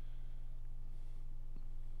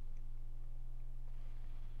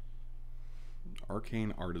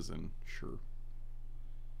 Arcane Artisan, sure.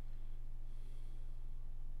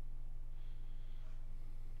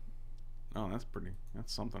 Oh, that's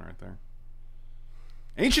something right there.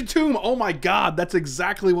 Ancient Tomb, oh my god, that's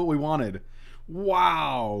exactly what we wanted.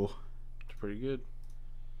 Wow. It's pretty good.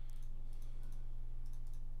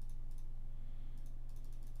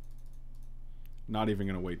 Not even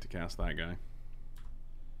going to wait to cast that guy.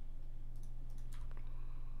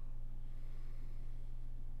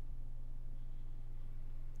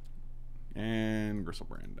 And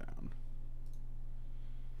Gristlebrand down.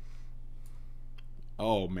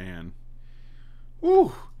 Oh, man.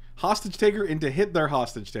 Woo! Hostage taker into hit their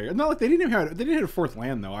hostage taker. Not like they didn't hit a fourth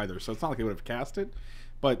land though either, so it's not like they would have cast it.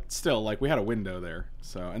 But still, like we had a window there.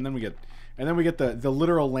 So and then we get the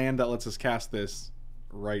literal land that lets us cast this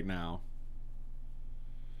right now.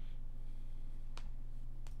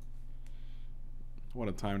 What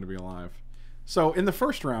a time to be alive. So in the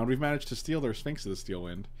first round, we've managed to steal their Sphinx of the Steel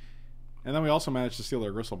Wind. And then we also managed to steal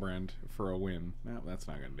their Gristlebrand for a win. No, that's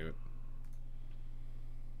not going to do it.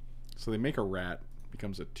 So they make a rat.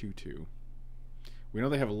 Becomes a 2/2. We know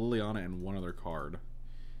they have a Liliana and one other card.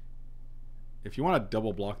 If you want to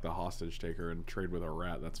double block the hostage taker and trade with a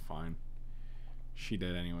rat, that's fine. She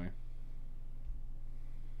did anyway.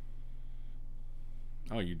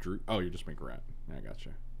 Oh, you drew. Oh, you just make a rat. Yeah, I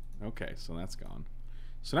gotcha. Okay, so that's gone.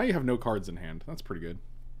 So now you have no cards in hand. That's pretty good.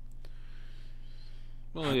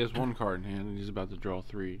 Well, he has one card in hand, and he's about to draw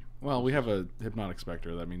 3. Well, we have a Hypnotic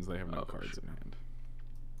Spectre. That means they have no cards in hand.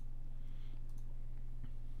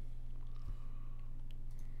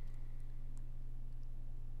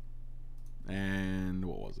 And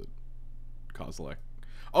what was it? Kozilek.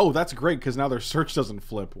 Oh, that's great because now their search doesn't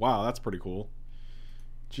flip. Wow, that's pretty cool.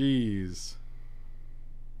 Jeez.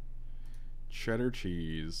 Cheddar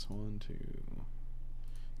cheese. 1, 2,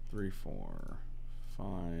 3, 4,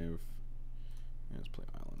 5. Let's play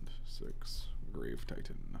Island. 6. Grave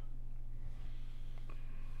Titan.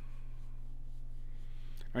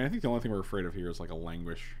 I mean, I think the only thing we're afraid of here is like a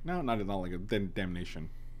Languish. No, not like a Damnation.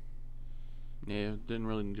 Yeah, didn't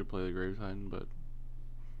really need to play the Grave Titan, but...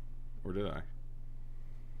 Or did I?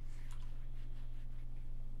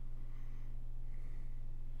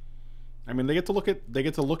 I mean, they get to look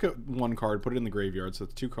at one card, put it in the graveyard, so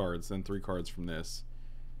it's 2 cards, then 3 cards from this.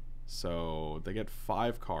 So they get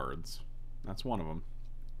 5 cards. That's one of them.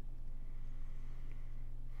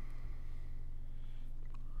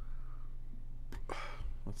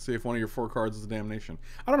 Let's see if one of your 4 cards is a Damnation.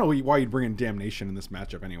 I don't know why you'd bring in Damnation in this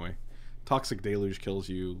matchup anyway. Toxic Deluge kills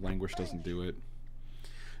you. Languish doesn't do it.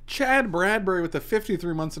 Chad Bradbury with the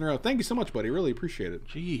 53 months in a row. Thank you so much, buddy. Really appreciate it.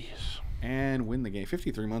 Jeez. And win the game.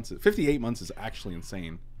 53 months. 58 months is actually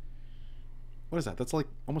insane. What is that? That's like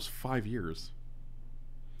almost 5 years.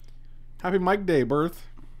 Happy Mike Day birth.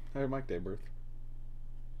 Happy Mike Day birth.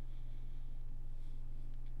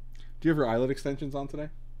 Do you have your eyelid extensions on today?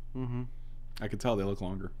 Mm-hmm. I can tell they look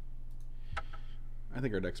longer. I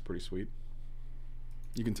think our deck's pretty sweet.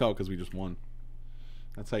 You can tell because we just won.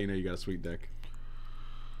 That's how you know you got a sweet deck.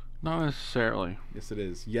 Not necessarily. Yes, it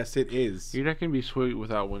is. Yes, it is. Your deck can be sweet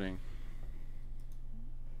without winning.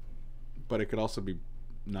 But it could also be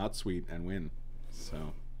not sweet and win.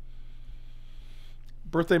 So.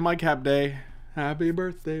 Birthday Mike Hap Day. Happy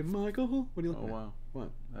birthday, Michael. What do you look Oh, at? wow. What?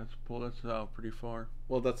 That's out pretty far.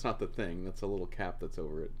 Well, that's not the thing. That's a little cap that's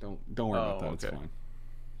over it. Don't worry about that. Okay. It's fine.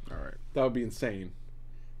 All right. That would be insane.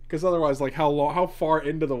 Because otherwise, like, how far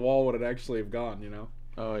into the wall would it actually have gone, you know?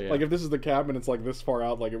 Oh, yeah. Like, if this is the cap and it's, like, this far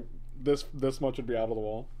out, like, this much would be out of the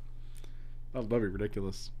wall. That'd be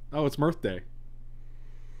ridiculous. Oh, it's Mirth Day.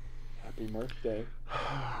 Happy Mirth Day.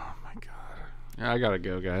 Oh, my God. Yeah, I gotta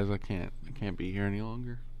go, guys. I can't be here any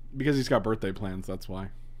longer. Because he's got birthday plans, that's why.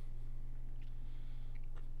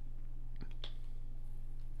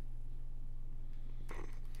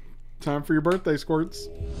 Time for your birthday, Squirts.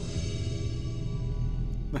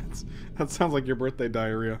 That sounds like your birthday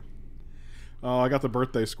diarrhea. Oh, I got the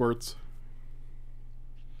birthday Squirts.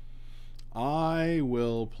 I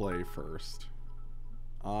will play first.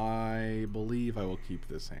 I believe I will keep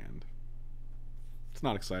this hand. It's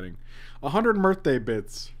not exciting. 100 birthday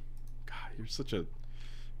bits. God,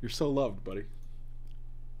 you're so loved, buddy.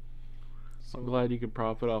 I'm glad you could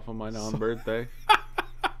profit off of my non-birthday.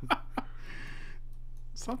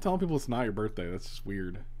 Stop telling people it's not your birthday. That's just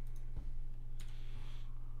weird.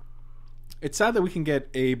 It's sad that we can get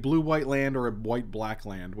a blue-white land or a white-black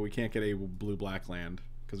land, but we can't get a blue-black land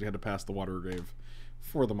because we had to pass the water grave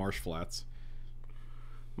for the marsh flats.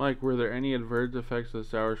 Mike, were there any adverse effects of the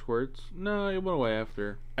sour squirts? No, it went away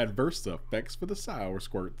after Adverse effects for the sour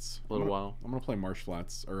squirts. a little while. I'm going to play marsh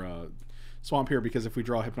flats or swamp here because if we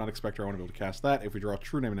draw Hypnotic Spectre, I want to be able to cast that. If we draw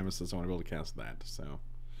True Name Nemesis, I want to be able to cast that. So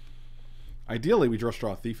ideally, we just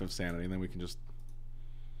draw Thief of Sanity, and then we just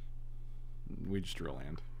drew a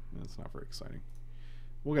land. That's not very exciting.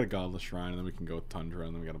 We'll get a Godless Shrine, and then we can go with Tundra,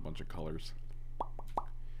 and then we got a bunch of colors.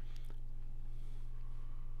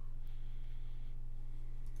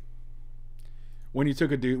 When you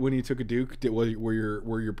took a Duke, were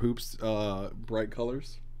your poops bright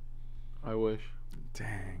colors? I wish.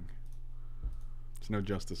 Dang. There's no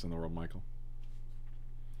justice in the world, Michael.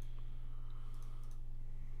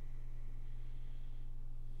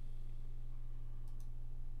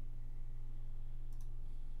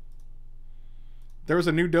 There was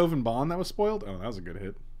a new Dovin Bond that was spoiled. Oh, that was a good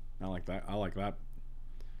hit. I like that. I like that.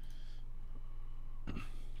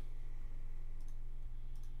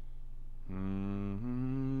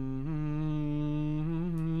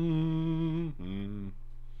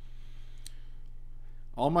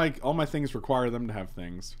 All my things require them to have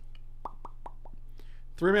things.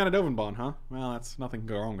 3 mana Dovin Bond, huh? Well, that's nothing can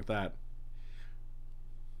go wrong with that.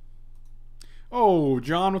 Oh,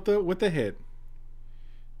 John with the hit.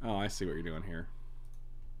 Oh, I see what you're doing here.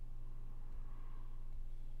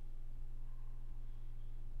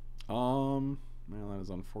 Well, that is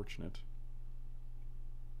unfortunate.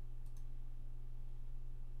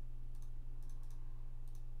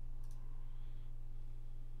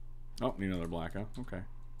 Oh, need another black, huh? Okay.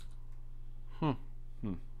 All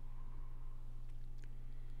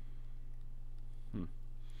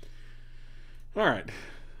right.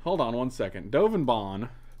 Hold on one second. Dovin Bond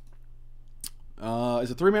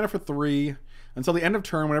is a 3 mana for 3. Until the end of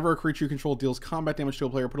turn, whenever a creature you control deals combat damage to a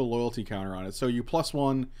player, put a loyalty counter on it. So you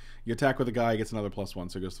 +1, you attack with a guy, gets another +1,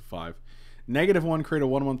 so it goes to 5. -1, create a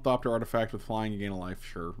 1/1 Thopter artifact with flying, you gain a life.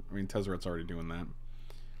 Sure. I mean, Tezzeret's already doing that.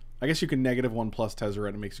 I guess you can -1 plus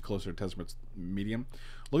Tezzeret. It makes you closer to Tezzeret's medium.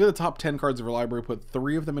 Look at the top 10 cards of your library. Put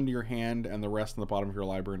 3 of them into your hand and the rest in the bottom of your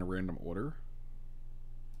library in a random order.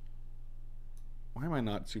 Why am I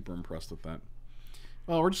not super impressed with that?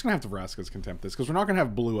 Well, we're just going to have to Vraska's Contempt this, because we're not going to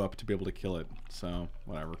have blue up to be able to kill it. So,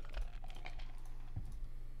 whatever.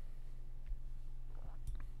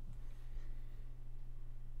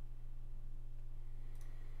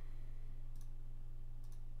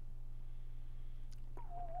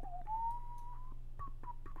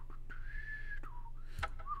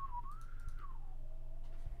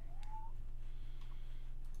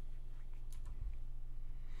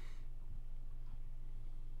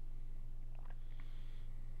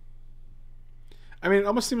 I mean, it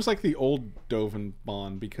almost seems like the old Dovin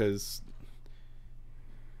Bond, because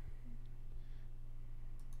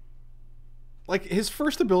like his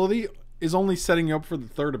first ability is only setting you up for the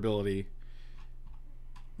third ability,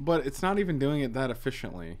 but it's not even doing it that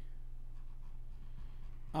efficiently.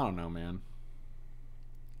 I don't know, man.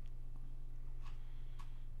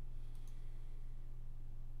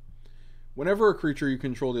 Whenever a creature you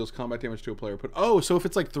control deals combat damage to a player, put... Oh, so if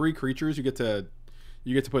it's like 3 creatures, you get to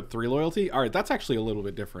put 3 loyalty? Alright, that's actually a little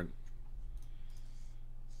bit different.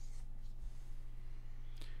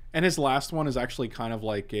 And his last one is actually kind of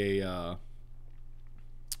like a...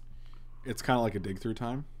 it's kind of like a dig through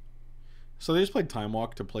time. So they just played Time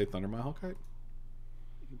Walk to play Thundermaw Hellkite?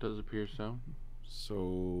 It does appear so.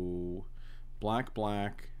 So... Black,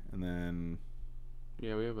 black, and then...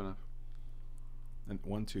 Yeah, we have enough. And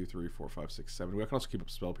 1, 2, 3, 4, 5, 6, 7. We can also keep up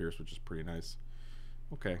Spell Pierce, which is pretty nice.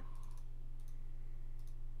 Okay.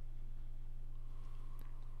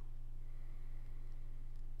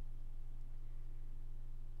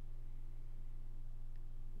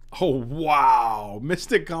 Oh, wow.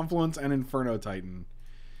 Mystic Confluence and Inferno Titan.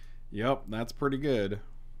 Yep, that's pretty good.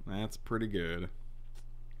 That's pretty good.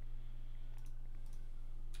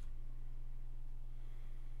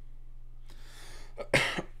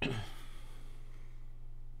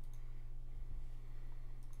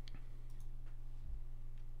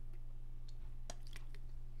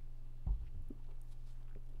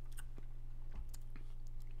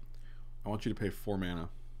 I want you to pay 4 mana.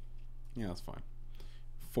 Yeah, that's fine.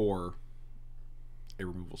 For a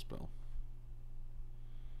removal spell.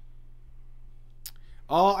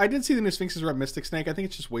 Oh, I did see the new Sphinx's Rep Mystic Snake. I think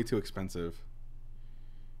it's just way too expensive.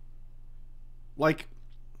 Like,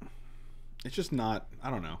 it's just not... I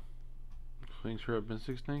don't know. Sphinx Rep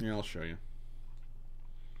Mystic Snake? Yeah, I'll show you.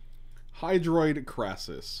 Hydroid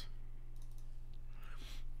Crassus.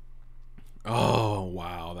 Oh,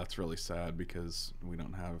 wow. That's really sad because we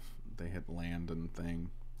don't have... They hit land and thing.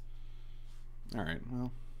 Alright,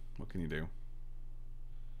 well, what can you do?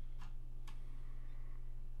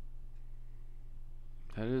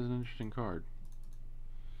 That is an interesting card.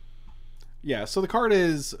 Yeah, so the card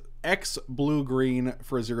is X blue-green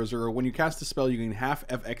for a 0/0. When you cast a spell, you gain half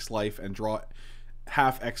of X life and draw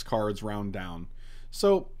half X cards round down.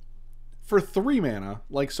 So, for 3 mana,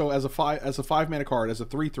 like, so as a 5 mana card, as a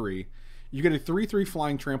 3/3, you get a 3/3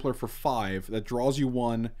 flying trampler for 5 that draws you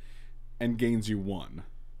 1 and gains you 1.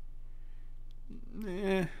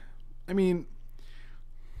 I mean,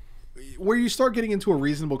 where you start getting into a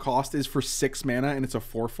reasonable cost is for 6 mana, and it's a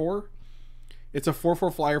 4/4. It's a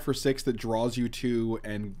 4/4 flyer for 6 that draws you 2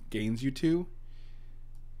 and gains you 2.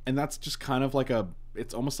 And that's just kind of like a...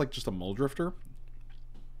 It's almost like just a Muldrifter.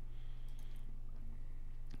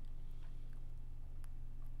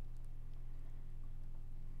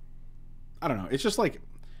 I don't know. It's just like...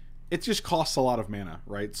 it just costs a lot of mana,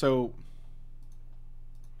 right? So,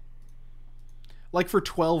 like for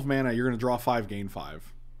 12 mana, you're going to draw 5, gain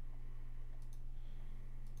 5.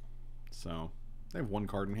 So, they have 1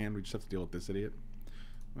 card in hand. We just have to deal with this idiot.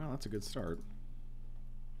 Well, that's a good start.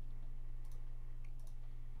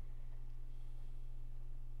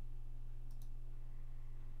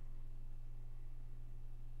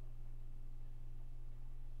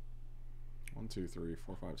 One, two, three,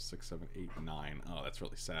 four, five, six, seven, 8, 9. Oh, that's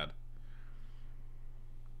really sad.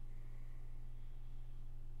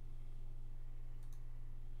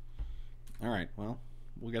 All right, well,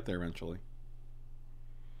 we'll get there eventually.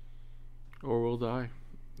 Or we'll die.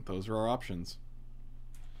 Those are our options.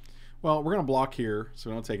 Well, we're going to block here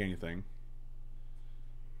so we don't take anything.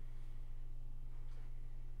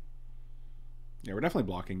 Yeah, we're definitely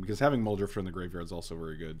blocking because having Muldrifter in the graveyard is also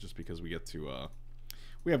very good just because we get to...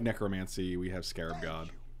 we have Necromancy, we have Scarab God.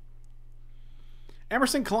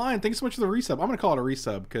 Emerson Klein, thanks so much for the resub. I'm going to call it a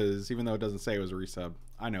resub because even though it doesn't say it was a resub,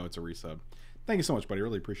 I know it's a resub. Thank you so much, buddy.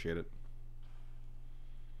 Really appreciate it.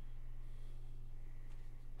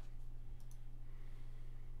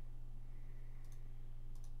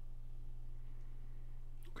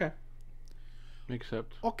 Okay.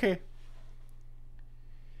 Accept. Okay.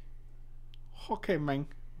 Okay, man.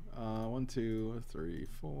 1, 2, 3,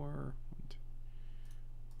 4. 1, 2.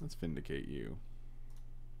 Let's vindicate you.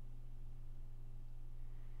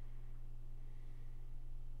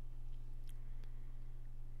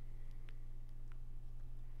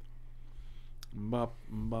 Bop,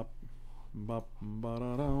 bop, bop,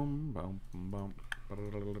 ba-da-dum, bum, bum,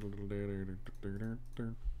 ba-da-da-da-da-da-da-da-da.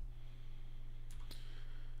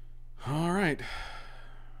 All right.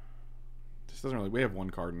 This doesn't really. We have 1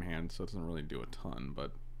 card in hand, so it doesn't really do a ton,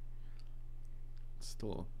 but it's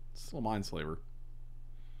still a Mindslaver.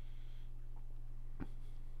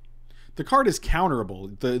 The card is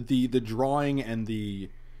counterable. The drawing and the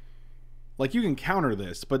like you can counter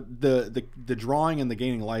this, but the drawing and the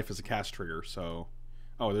gaining life is a cast trigger. So,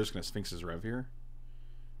 oh, they're just gonna Sphinx's Rev here.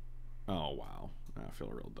 Oh wow, I feel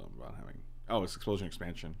real dumb about having. Oh, it's Explosion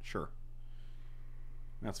Expansion. Sure,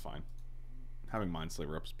 that's fine. Having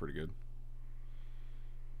Mindslaver up is pretty good.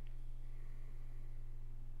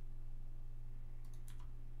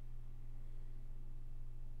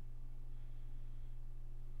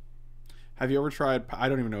 Have you ever tried... I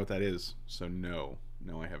don't even know what that is. So no.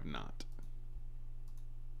 No, I have not.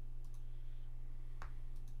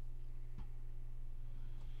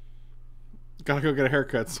 Gotta go get a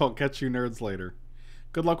haircut, so I'll catch you nerds later.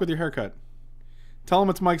 Good luck with your haircut. Tell him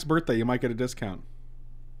it's Mike's birthday. You might get a discount.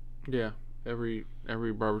 Yeah. Every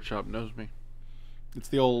barbershop knows me. It's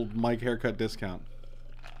the old Mike haircut discount.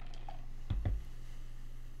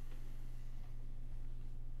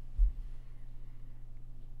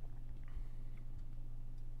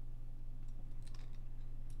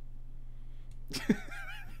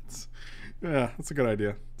 Yeah, that's a good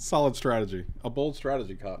idea. Solid strategy. A bold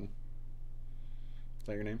strategy, Cotton. Is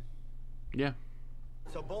that your name? Yeah.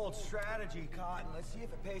 It's a bold strategy, Cotton. Let's see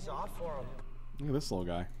if it pays off for him. Look at this little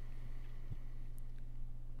guy.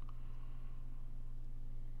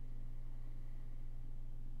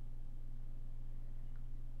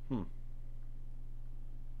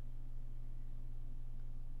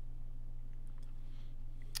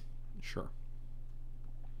 Sure.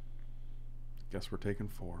 Guess we're taking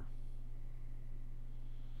 4.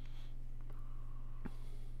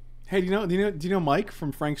 Hey, do you know Mike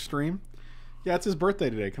from Frank's stream? Yeah, it's his birthday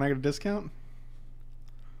today. Can I get a discount?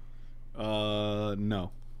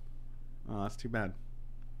 No. Oh, that's too bad.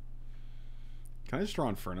 Can I just draw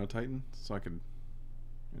Inferno Titan so I could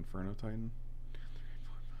Inferno Titan? 2, 3,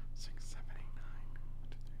 4, 5, 6, 7, 8, 9. 1,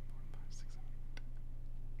 2, 3, 4, 5, 6, 7,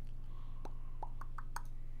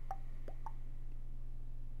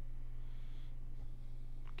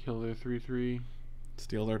 8. Kill their 3/3.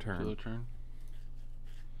 Steal their turn. Steal their turn.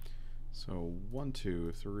 So 1,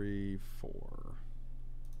 2, 3, 4.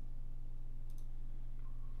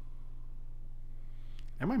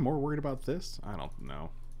 Am I more worried about this? I don't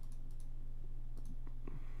know.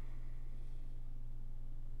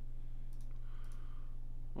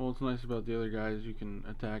 Well, what's nice about the other guys, you can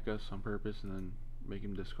attack us on purpose and then make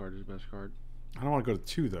him discard his best card. I don't want to go to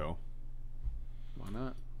 2 though. Why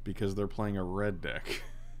not? Because they're playing a red deck.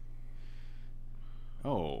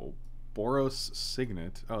 Oh, Boros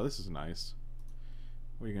Signet. Oh, this is nice.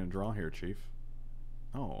 What are you going to draw here, Chief?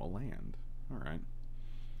 Oh, a land. Alright.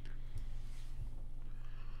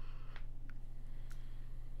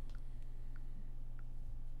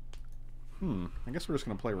 I guess we're just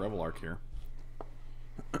going to play Revel Arc here.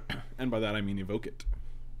 And by that I mean evoke it.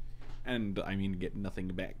 And I mean get nothing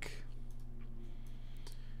back.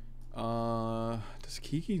 Does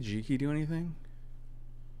Kiki Jiki do anything?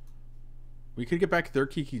 We could get back their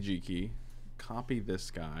Kiki Jiki. Copy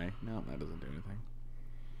this guy. No, that doesn't do anything.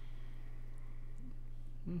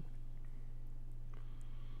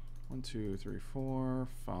 1, 2, 3, 4,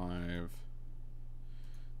 5,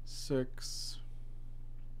 6.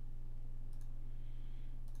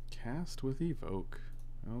 Cast with Evoke.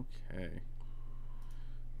 Okay.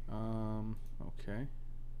 Okay.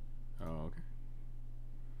 Oh, okay.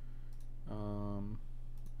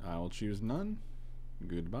 I will choose none.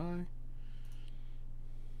 Goodbye.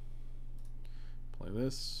 Play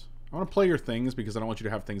this. I want to play your things because I don't want you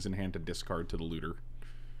to have things in hand to discard to the looter.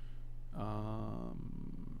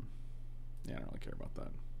 Yeah, I don't really care about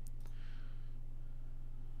that.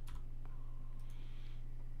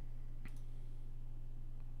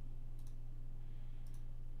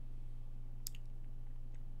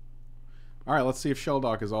 All right, let's see if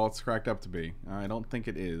Sheldock is all it's cracked up to be. I don't think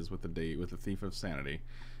it is with the Thief of Sanity.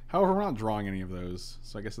 However, we're not drawing any of those,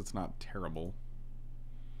 so I guess it's not terrible.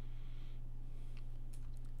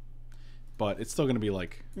 But it's still going to be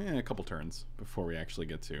like a couple turns before we actually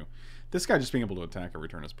get to. This guy just being able to attack every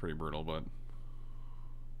turn is pretty brutal, but...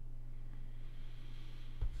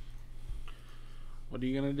 What are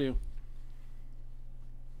you going to do?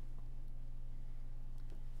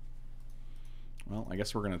 Well, I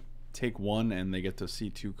guess we're going to take one and they get to see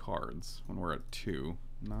 2 cards when we're at 2.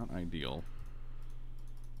 Not ideal.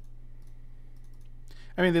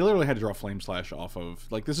 I mean, they literally had to draw Flame Slash off of...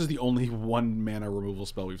 Like, this is the only 1 mana removal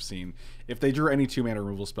spell we've seen. If they drew any 2 mana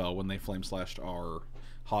removal spell when they Flame Slashed our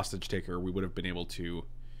Hostage Taker, we would have been able to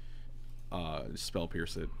Spell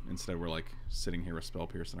Pierce it. Instead, we're, like, sitting here with Spell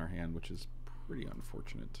Pierce in our hand, which is pretty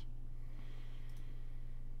unfortunate.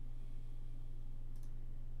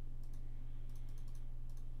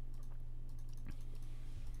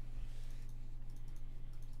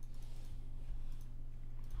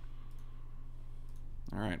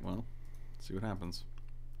 Alright, well, let's see what happens.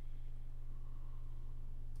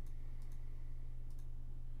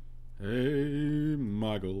 Hey,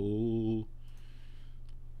 Michael.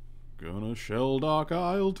 Gonna Sheldock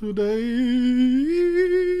Isle today.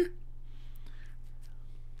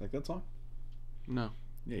 Like that song? No.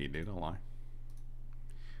 Yeah, you did. Don't lie.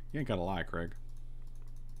 You ain't gotta lie, Craig.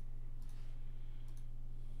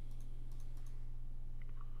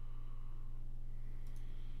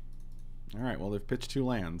 Alright, well, they've pitched 2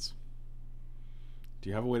 lands. Do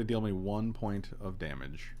you have a way to deal me 1 point of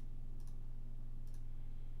damage?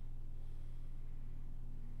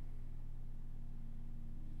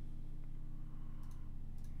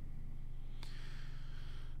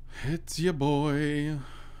 It's your boy.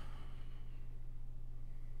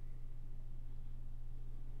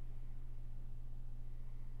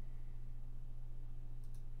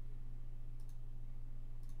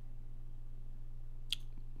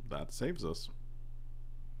 That saves us.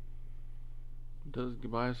 Does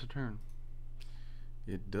goodbye us a turn.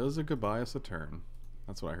 It does a goodbye us a turn.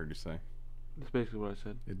 That's what I heard you say. That's basically what I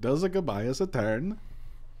said. It does a goodbye us a turn.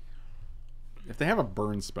 If they have a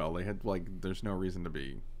burn spell, they had, like, there's no reason to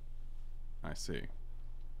be. I see.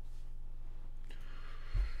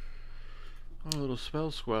 Oh, a little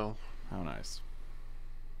spell swell. How nice.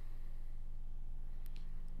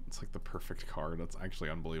 It's like the perfect card. That's actually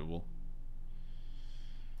unbelievable.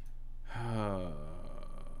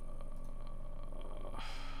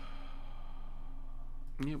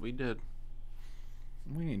 Yeah, we did.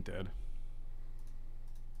 We ain't dead.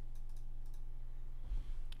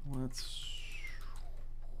 Let's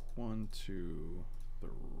 1, 2, 3,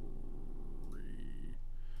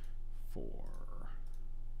 4.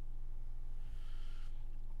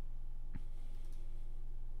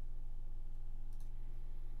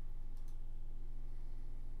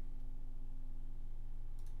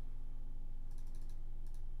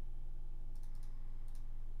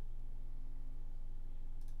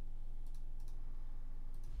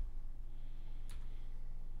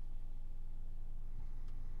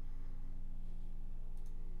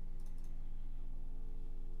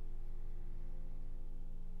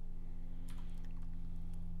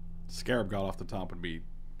 Scarab God off the top would be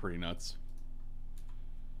pretty nuts.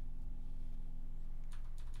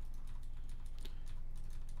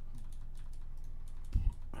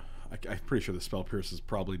 I'm pretty sure the Spell Pierce is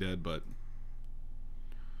probably dead, but...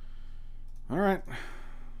 Alright.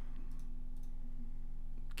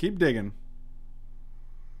 Keep digging.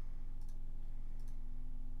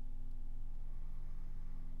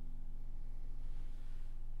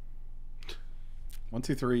 One,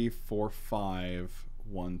 two, three, 4, 5...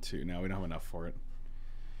 1, 2. No, we don't have enough for it.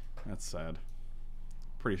 That's sad.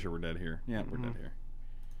 Pretty sure we're dead here. Yeah, we're dead here.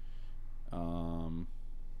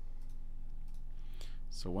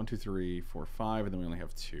 So 1, 2, 3, 4, 5, and then we only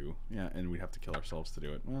have 2. Yeah, and we'd have to kill ourselves to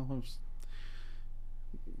do it. Well,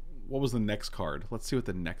 what was the next card? Let's see what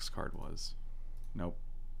the next card was. Nope.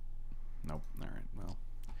 Nope. All right. Well.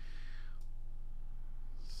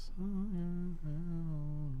 I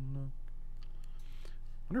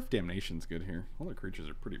wonder if Damnation's good here. All the creatures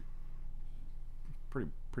are pretty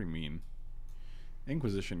mean.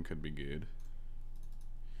 Inquisition could be good.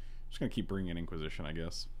 Just gonna keep bringing in Inquisition, I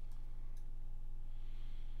guess.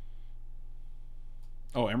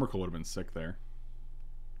 Oh, Emrakul would have been sick there.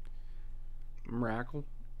 Miracle?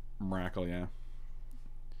 Miracle, yeah.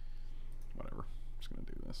 Whatever. I'm just gonna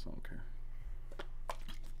do this. I don't care.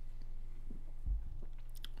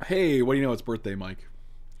 Hey, what do you know? It's birthday, Mike.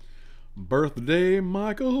 Birthday,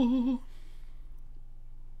 Michael.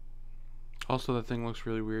 Also, that thing looks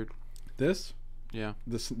really weird. This? Yeah.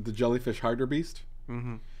 The jellyfish Hydra Beast?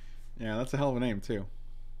 Mm-hmm. Yeah, that's a hell of a name, too.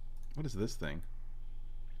 What is this thing?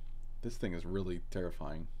 This thing is really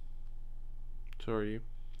terrifying. So are you.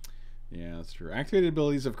 Yeah, that's true. Activated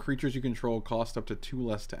abilities of creatures you control cost up to 2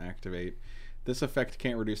 less to activate. This effect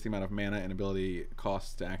can't reduce the amount of mana and ability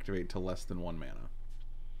costs to activate to less than 1 mana.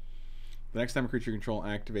 The next time a creature you control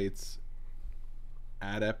activates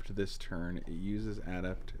Adept this turn, it uses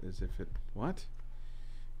Adept as if it... What?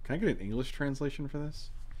 Can I get an English translation for this?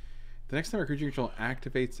 The next time a creature you control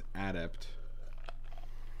activates Adapt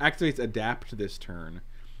this turn,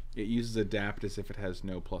 it uses Adapt as if it has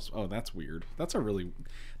no plus... Oh, that's weird. That's a really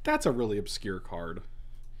obscure card.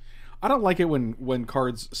 I don't like it when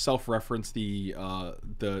cards self-reference the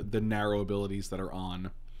narrow abilities that are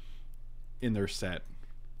on in their set.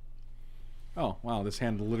 Oh, wow, this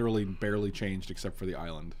hand literally barely changed except for the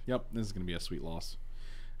island. Yep, this is going to be a sweet loss.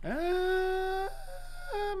 Maybe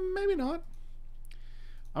not.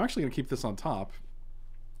 I'm actually going to keep this on top.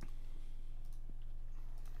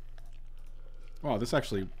 Wow, this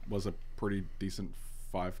actually was a pretty decent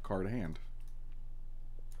 5-card hand.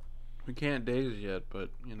 We can't daze yet, but,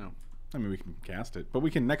 you know. I mean, we can cast it. But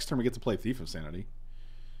we can, next turn we get to play Thief of Sanity,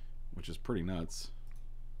 which is pretty nuts.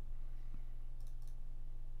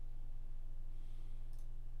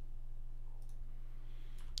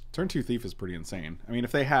 Turn 2 Thief is pretty insane. I mean,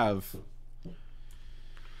 if they have...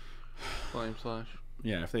 Flame Slash.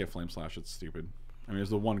 Yeah, if they have Flame Slash, it's stupid. I mean, there's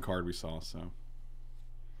the one card we saw, so...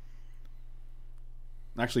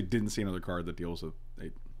 I actually didn't see another card that deals with...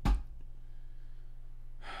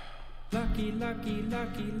 Lucky, lucky,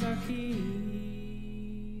 lucky, lucky.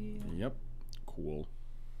 Yep. Cool.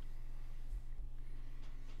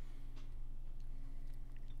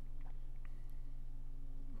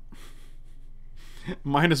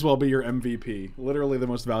 Might as well be your MVP. Literally the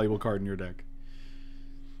most valuable card in your deck.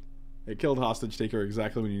 It killed Hostage Taker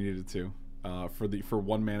exactly when you needed to. For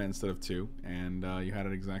 1 mana instead of 2. And you had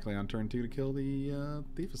it exactly on turn 2 to kill the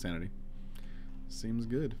Thief of Sanity. Seems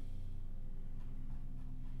good.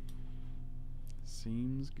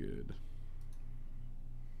 Seems good.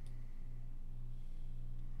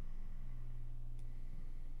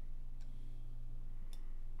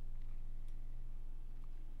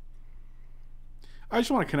 I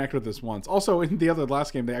just want to connect with this once. Also, in the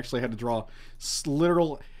last game, they actually had to draw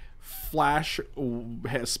literal flash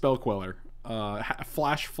spell queller,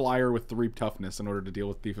 flash flyer with 3 toughness in order to deal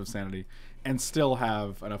with Thief of Sanity, and still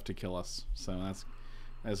have enough to kill us. So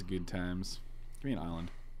that's good times. Give me an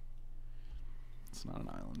island. It's not an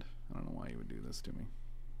island. I don't know why you would do this to me.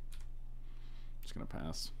 Just gonna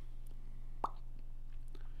pass.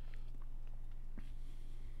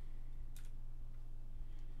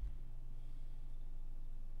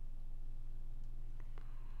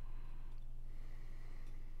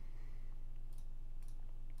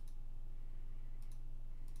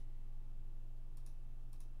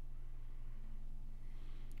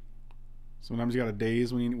 Sometimes you gotta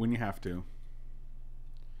daze when you have to.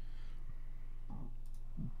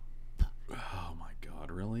 Oh my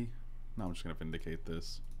god, really? Now I'm just gonna vindicate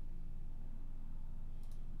this.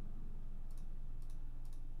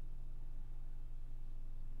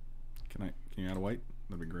 Can you add a white?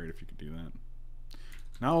 That'd be great if you could do that.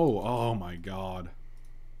 No! Oh my god.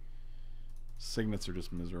 Signets are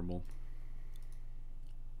just miserable.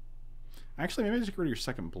 Actually, maybe just get rid of your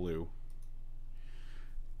second blue.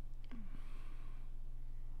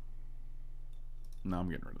 No, I'm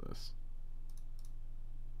getting rid of this.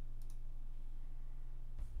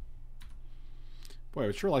 Boy, I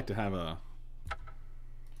would sure like to have a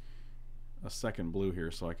second blue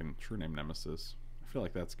here so I can true name Nemesis. I feel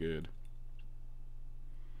like that's good.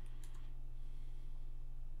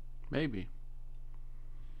 Maybe.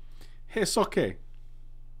 Hey, it's okay.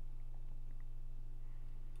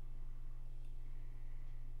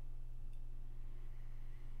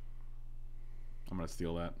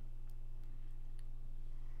 steal that.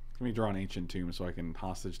 Let me draw an Ancient Tomb so I can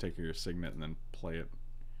hostage take your Signet and then play it.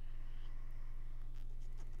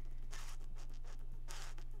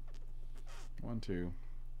 One, two,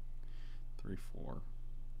 three, four.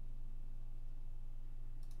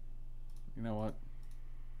 You know what?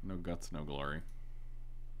 No guts, no glory.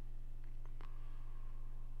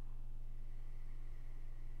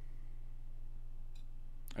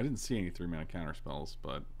 I didn't see any 3-mana counter spells,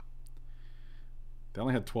 but they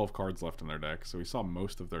only had 12 cards left in their deck, so we saw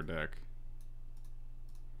most of their deck.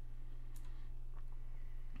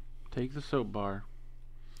 Take the soap bar.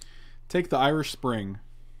 Take the Irish Spring.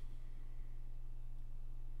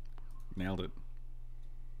 Nailed it.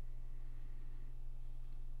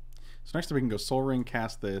 So next we can go Soul Ring,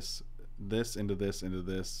 cast this into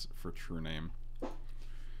this for True Name.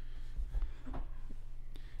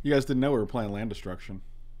 You guys didn't know we were playing Land Destruction.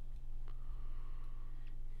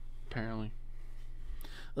 Apparently.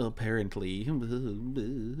 Apparently.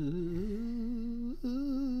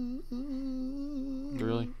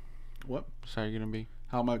 Really? What? Sorry, gonna be.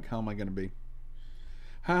 How am I gonna be?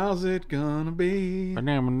 How's it gonna be?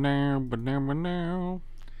 Banana.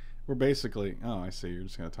 We're basically... Oh, I see. You're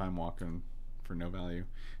just gonna time walk for no value.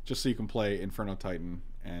 Just so you can play Inferno Titan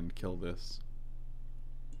and kill this.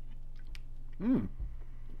 Well,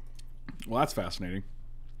 that's fascinating.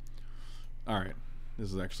 Alright.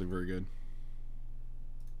 This is actually very good.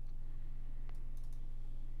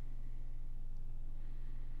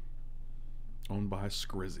 Owned by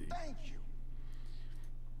Scrizzy. Thank you.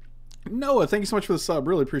 Noah, thank you so much for the sub.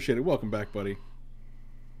 Really appreciate it. Welcome back, buddy.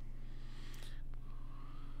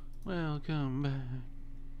 Welcome back.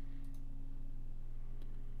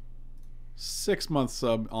 6-month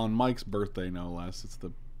sub on Mike's birthday, no less.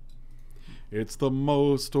 It's the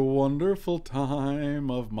most wonderful time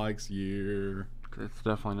of Mike's year. It's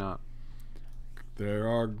definitely not. There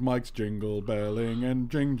are Mike's jingle belling and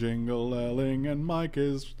jingle elling, and Mike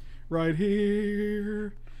is right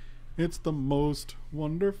here. It's the most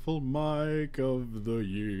wonderful Mike of the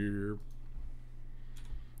year.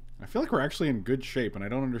 I feel like we're actually in good shape, and I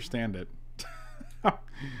don't understand it.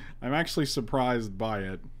 I'm actually surprised by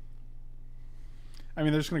it. I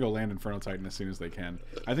mean, they're just going to go land Inferno Titan as soon as they can.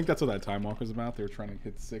 I think that's what that Time Walk was about. They were trying to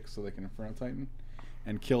hit 6 so they can Inferno Titan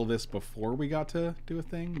and kill this before we got to do a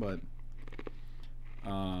thing, but...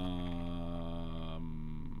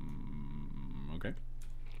 okay.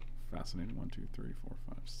 Fascinating. 1, 2, 3, 4,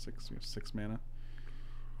 5, 6. We have 6 mana.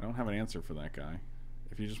 I don't have an answer for that guy.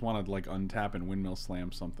 If you just want to, like, untap and Windmill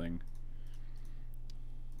Slam something,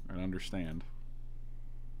 I understand.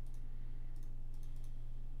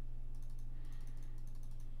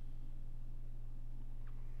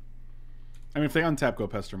 I mean, if they untap Go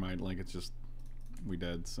Pestermite, like, it's just... we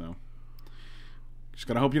dead, so... just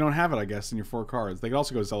gotta hope you don't have it, I guess, in your 4 cards. They could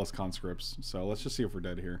also go Zealous Conscripts, so let's just see if we're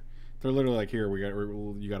dead here. They're literally like, here,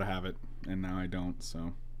 you gotta have it, and now I don't,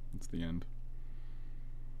 so it's the end.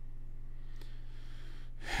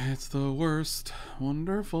 It's the worst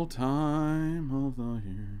wonderful time of the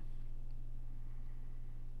year.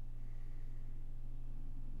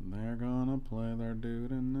 They're gonna play their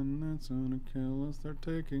dude, and then it's gonna kill us. They're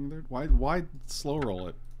taking their... Why slow roll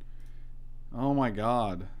it? Oh my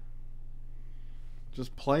god.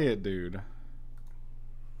 Just play it, dude.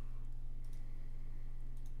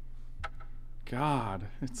 God,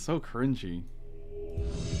 it's so cringy.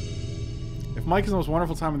 If Mike is the most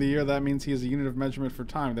wonderful time of the year, that means he is a unit of measurement for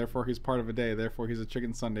time. Therefore, he's part of a day. Therefore, he's a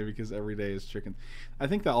chicken Sunday because every day is chicken. I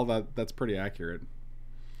think that that's pretty accurate.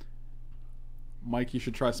 Mike, you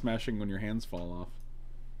should try smashing when your hands fall off.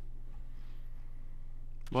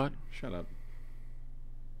 What? Shut up.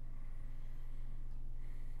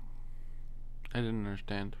 I didn't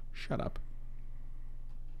understand. Shut up.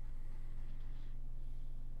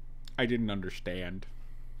 I didn't understand.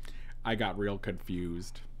 I got real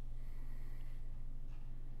confused.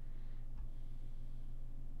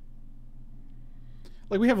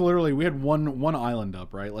 Like, we had one island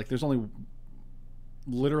up, right? Like, there's only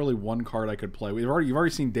literally one card I could play. You've already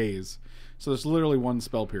seen Days, so there's literally one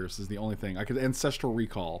Spell Pierce is the only thing. I could Ancestral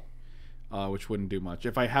Recall, which wouldn't do much.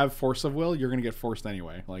 If I have Force of Will, you're gonna get forced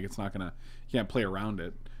anyway. Like, it's not gonna, you can't play around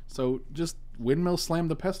it. So just Windmill Slam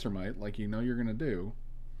the Pestermite, like you know you're gonna do,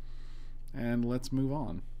 and let's move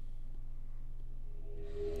on.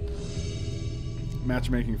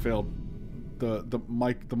 Matchmaking failed. The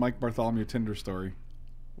Mike Bartholomew Tinder story.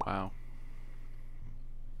 Wow.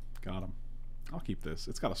 Got him. I'll keep this.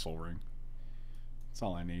 It's got a soul ring. That's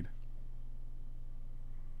all I need.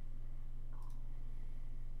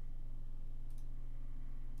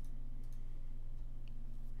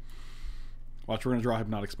 Watch, we're going to draw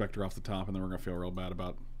Hypnotic Spectre off the top, and then we're going to feel real bad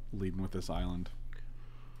about leading with this island.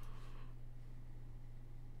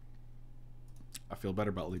 I feel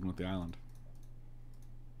better about leading with the island.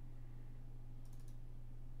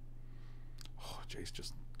 Oh, Jace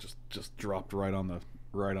just dropped right on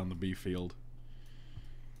the B field.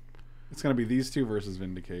 It's going to be these two versus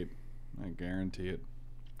Vindicate. I guarantee it.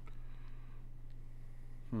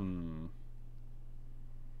 I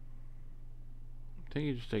think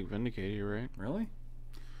you just take Vindicate here, right? Really?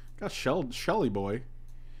 Got Shelly boy.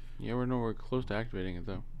 Yeah, we're nowhere close to activating it,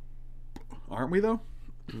 though. Aren't we, though?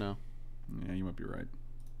 No. Yeah, you might be right.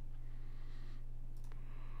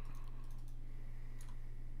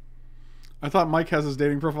 I thought Mike has his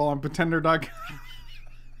dating profile on Pretender.com.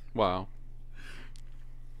 Wow.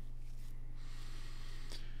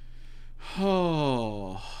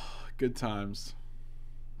 Oh, good times.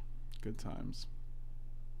 Good times.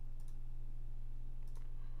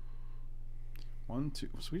 1, 2.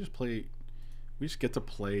 So we just get to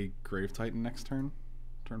play Grave Titan next turn?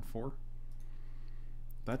 Turn 4?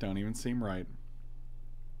 That don't even seem right.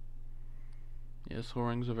 Yeah, Soul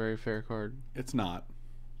Ring's a very fair card. It's not.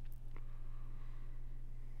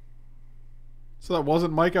 So that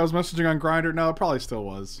wasn't Mike I was messaging on Grindr? No, it probably still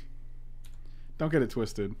was. Don't get it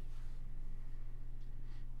twisted.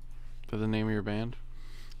 For the name of your band?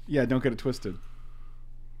 Yeah, don't get it twisted.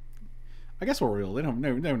 I guess we're real. They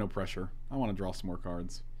have no pressure. I want to draw some more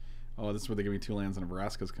cards. Oh, this is where they give me 2 lands and a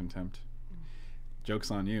Vraska's Contempt. Joke's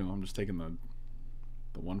on you. I'm just taking the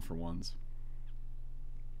 1-for-1s.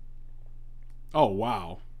 Oh,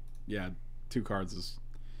 wow. Yeah, 2 cards is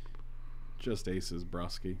just aces,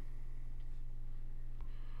 brusky.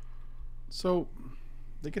 So,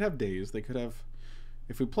 they could have days. They could have...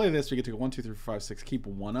 If we play this, we get to go 1, 2, 3, 4, 5, 6. Keep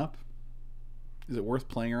 1 up. Is it worth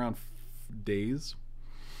playing around days?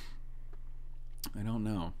 I don't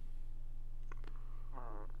know.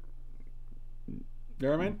 You know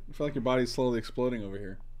what I mean? I feel like your body's slowly exploding over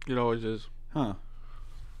here. It always is. Huh.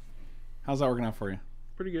 How's that working out for you?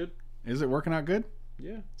 Pretty good. Is it working out good?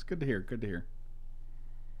 Yeah. It's good to hear. Good to hear.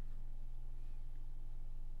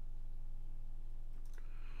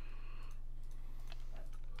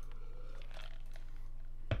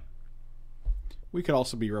 We could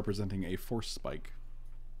also be representing a force spike.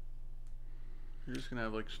 You're just gonna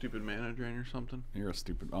have like stupid mana drain or something? You're a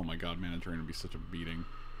stupid... Oh my god, mana drain would be such a beating.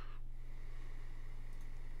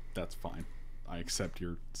 That's fine. I accept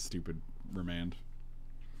your stupid remand.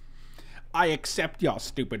 I accept your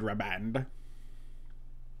stupid remand.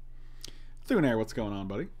 Thunair, what's going on,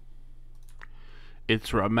 buddy?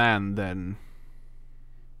 It's Raman then.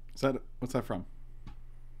 Is that... What's that from?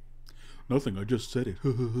 Nothing, I just said it.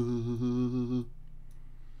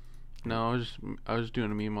 No, I was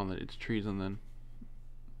doing a meme on it. It's treason then.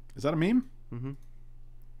 Is that a meme? Mm-hmm.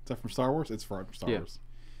 Is that from Star Wars? It's from Star Yeah. Wars.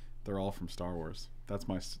 They're all from Star Wars. That's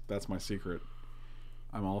my secret.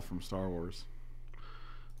 I'm all from Star Wars.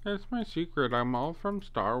 That's my secret. I'm all from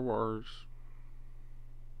Star Wars.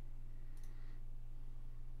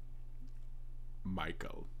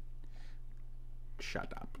 Michael.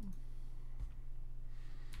 Shut up.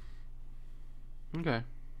 Okay.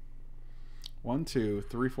 1, 2,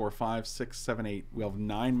 3, 4, 5, 6, 7, 8. We have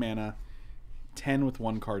 9 mana. 10 with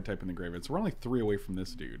 1 card type in the graveyard. So we're only 3 away from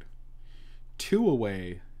this dude. 2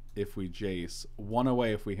 away if we Jace. 1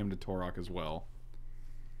 away if we him to Torok as well.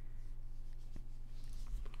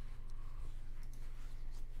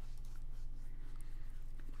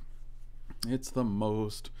 It's the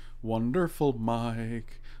most wonderful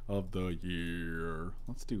mic of the year.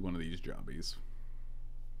 Let's do one of these jobbies.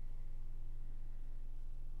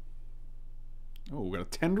 Oh, we got a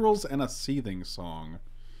Tendrils and a Seething Song.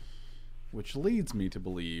 Which leads me to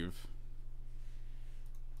believe...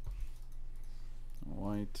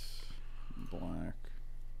 White, black...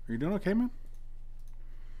 Are you doing okay, man?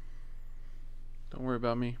 Don't worry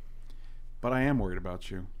about me. But I am worried about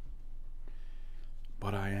you.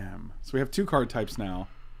 But I am. So we have 2 card types now.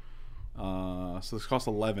 So this costs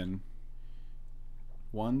 11.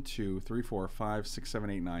 1, 2, 3, 4, 5, 6, 7,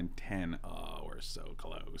 8, 9, 10. Oh, we're so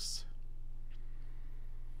close.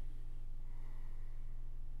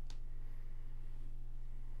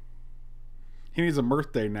 He needs a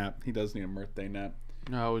birthday nap. He does need a birthday nap.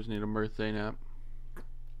 I always need a birthday nap.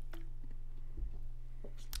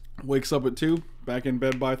 Wakes up at 2, back in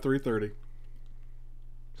bed by 3:30.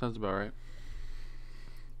 Sounds about right.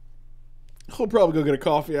 He'll probably go get a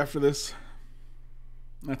coffee after this.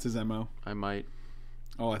 That's his MO. I might.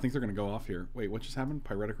 Oh, I think they're going to go off here. Wait, what just happened?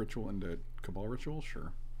 Pyretic Ritual into Cabal Ritual?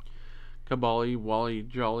 Sure. Kabali, Wally,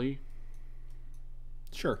 Jolly.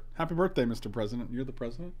 Sure. Happy birthday, Mr. President. You're the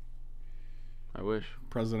president? I wish.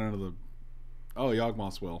 President of the Oh,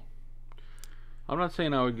 Yawgmoth's will. I'm not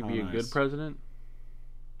saying I would be a nice. good president.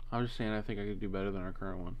 I'm just saying I think I could do better than our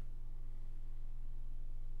current one.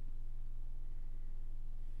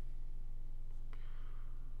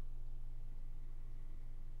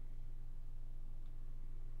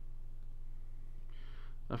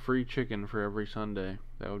 A free chicken for every Sunday.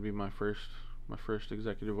 That would be my first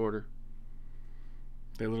executive order.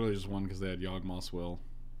 They literally just won because they had Yawgmoth's will,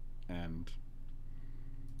 and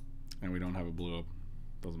we don't have a blue up.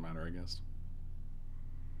 Doesn't matter, I guess.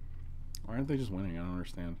 Why aren't they just winning? I don't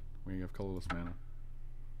understand. We have colorless mana.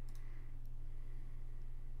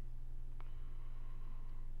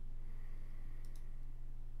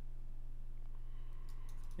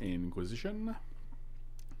 Inquisition.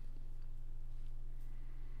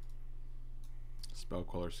 Spell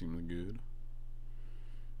Queller seems good.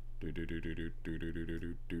 Take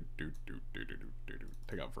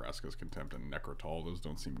out Vraska's Contempt and Necrotol. Those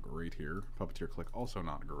don't seem great here. Puppeteer Click also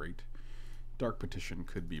not great. Dark Petition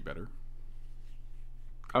could be better.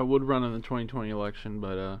 I would run in the 2020 election,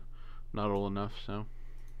 but not old enough, so.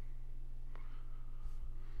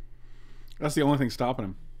 That's the only thing stopping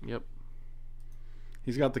him. Yep.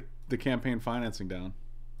 He's got the campaign financing down.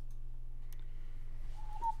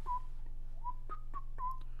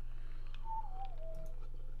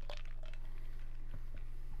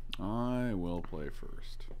 I will play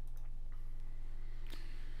first.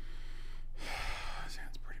 This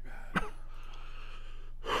hand's pretty bad.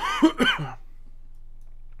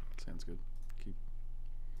 Sounds good. Keep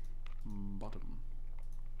bottom.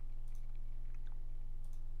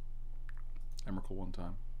 Emrakul one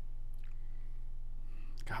time.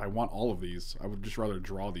 God, I want all of these. I would just rather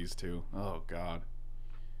draw these two. Oh, God.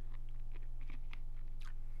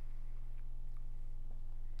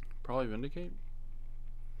 Probably Vindicate.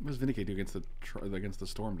 What does Vindicate do against the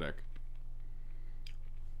Storm deck?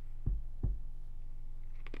 I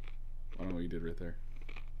don't know what you did right there.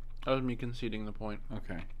 That was me conceding the point.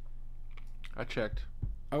 Okay. I checked.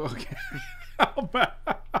 Oh, okay.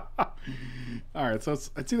 Alright, so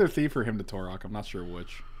it's either Thief or Hymn to Torok. I'm not sure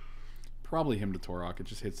which. Probably Hymn to Torok. It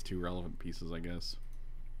just hits two relevant pieces, I guess.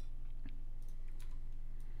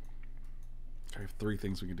 I have three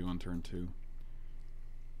things we can do on turn 2.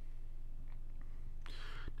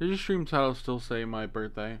 Did your stream title still say my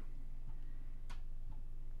birthday?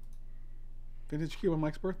 Vintage Cube on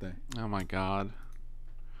Mike's birthday. Oh my god.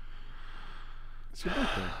 It's your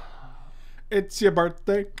birthday. It's your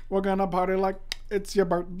birthday. We're gonna party like it's your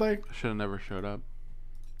birthday. I should have never showed up.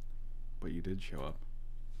 But you did show up.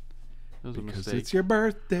 It was a Because mistake. it's your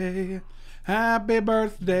birthday. Happy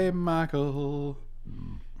birthday, Michael.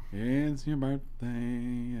 It's your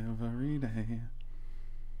birthday every day.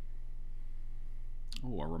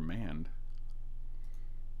 Oh, a remand.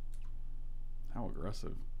 How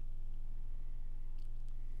aggressive.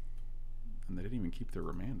 And they didn't even keep their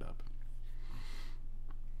remand up.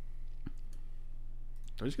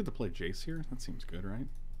 Do I just get to play Jace here? That seems good, right?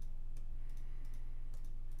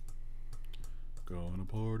 Gonna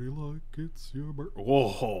party like it's your birthday.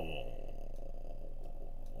 Whoa!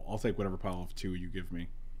 I'll take whatever pile of 2 you give me.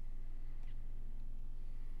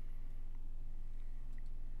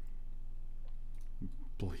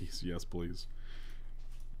 Please, yes, please.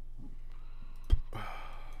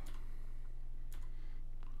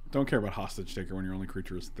 Don't care about Hostage Taker when your only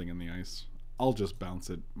creature is Thing in the Ice. I'll just bounce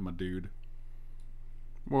it, my dude.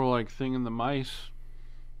 More like Thing in the Mice.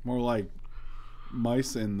 More like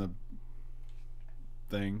mice in the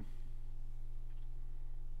thing.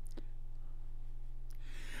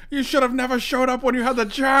 You should have never showed up when you had the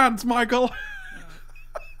chance, Michael.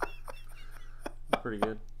 Pretty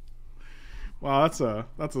good. Wow, that's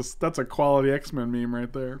a quality X-Men meme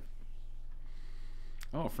right there.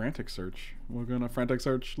 Oh, Frantic Search. We're gonna Frantic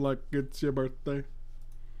Search like it's your birthday.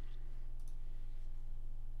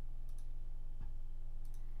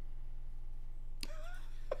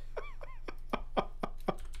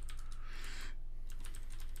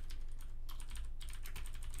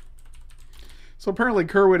 So apparently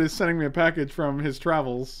Kerwin is sending me a package from his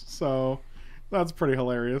travels, so that's pretty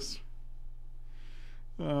hilarious.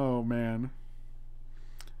 Oh, man.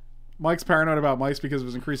 Mike's paranoid about mice because of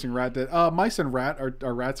his increasing rat debt. Mice and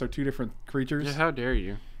rats are two different creatures. Yeah, how dare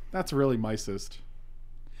you? That's really micist.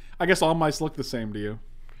 I guess all mice look the same to you.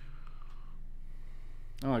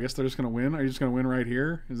 Oh, I guess they're just going to win? Are you just going to win right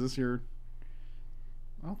here? Is this your...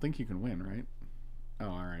 I don't think you can win, right? Oh,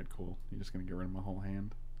 alright, cool. You're just going to get rid of my whole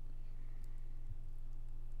hand.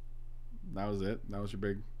 That was it? That was your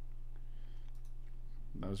big...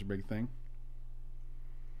 That was your big thing?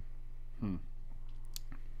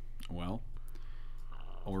 Well,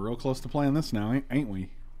 we're real close to playing this now, ain't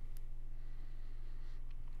we?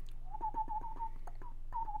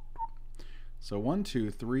 So 1, 2,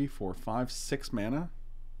 3, 4, 5, 6 mana.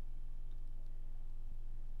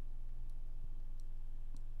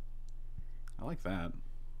 I like that.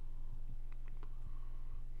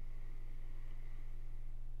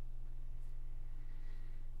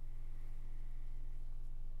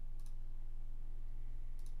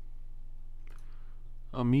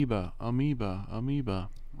 Amoeba, amoeba, amoeba.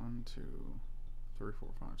 1, 2, 3, 4,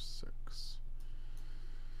 5, 6.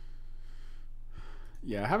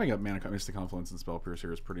 Yeah, having a Mystic Confluence and Spell Pierce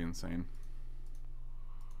here is pretty insane.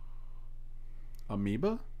 Amoeba?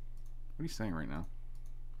 What are you saying right now?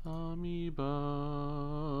 Amoeba.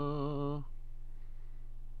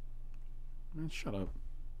 Man, shut up.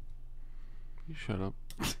 You shut up.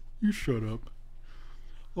 You shut up.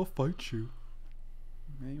 I'll fight you.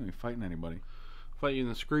 Man, you ain't fighting anybody. Fight you in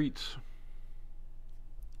the streets.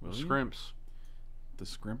 Will The you? scrimps. The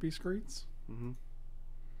Scrimpy Screets? Mm-hmm.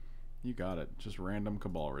 You got it. Just random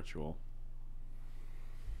Cabal ritual.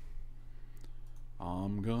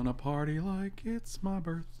 I'm gonna party like it's my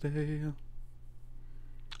birthday.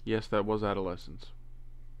 Yes, that was Adolescence.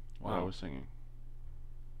 What I Wow. was singing.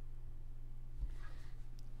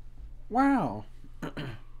 Wow.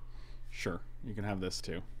 Sure, you can have this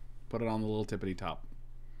too. Put it on the little tippity top.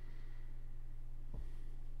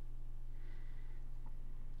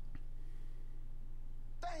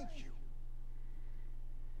 Thank you.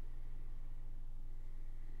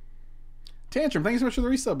 Tantrum, thank you so much for the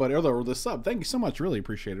resub, buddy. Or the sub. Thank you so much. Really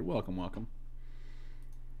appreciate it. Welcome, welcome.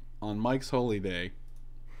 On Mike's holy day.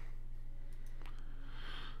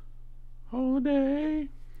 Holiday.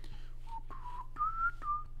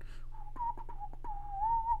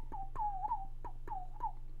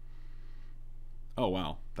 Oh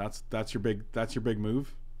wow. That's your big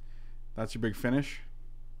move? That's your big finish?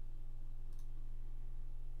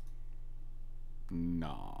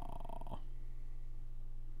 No.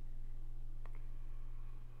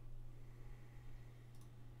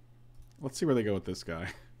 Let's see where they go with this guy.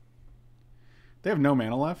 They have no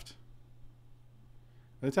mana left. Are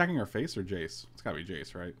they attacking our face or Jace? It's gotta be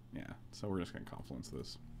Jace, right? Yeah. So we're just gonna Confluence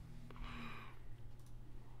this.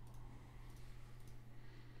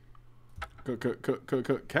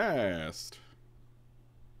 Cast.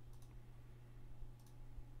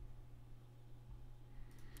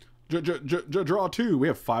 Draw 2. We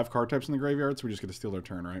have 5 card types in the graveyard, so we just get to steal their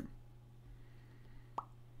turn, right?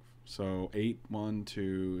 So 8, 1,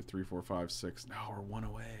 2, 3, 4, 5, 6. No, we're 1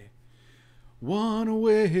 away. 1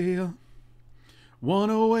 away. 1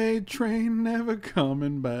 away, train never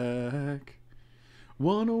coming back.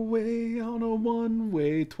 1 away on a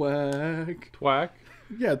one-way twack. Twack.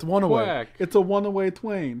 Yeah, it's 1 away. Twack. It's a 1 away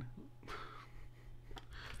twain.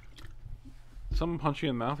 Someone punch you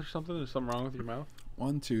in the mouth or something? Is something wrong with your mouth?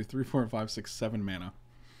 1, 2, 3, 4, 5, 6, 7 mana.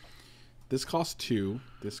 This costs 2.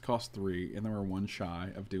 This costs 3. And then we're 1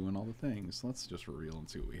 shy of doing all the things. Let's just reveal and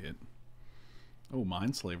see what we hit. Oh,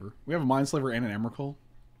 Mindslaver. We have a Mindslaver and an Emrakul?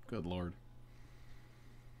 Good lord.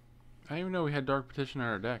 I didn't even know we had Dark Petition in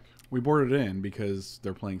our deck. We boarded it in because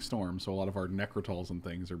they're playing Storm, so a lot of our Necrotals and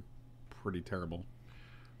things are pretty terrible.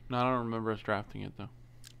 No, I don't remember us drafting it, though.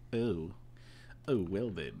 Oh. Oh, well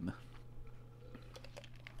then.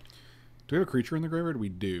 Do we have a creature in the graveyard? We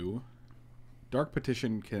do. Dark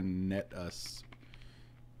Petition can net us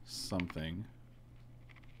something.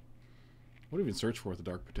 What do we even search for with the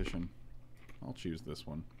Dark Petition? I'll choose this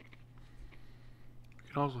one.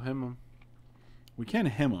 You can also him him. We can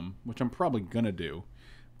him them, which I'm probably gonna do,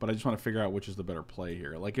 but I just want to figure out which is the better play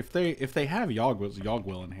here. Like if they have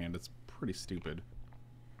Yogwill in hand, it's pretty stupid.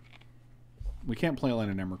 We can't play a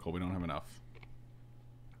land in Emrakul. We don't have enough.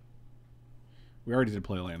 We already did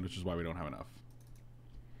play a land, which is why we don't have enough.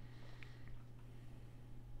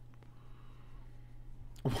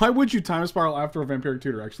 Why would you Time Spiral after a Vampiric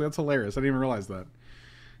Tutor? Actually, that's hilarious. I didn't even realize that.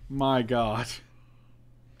 My god.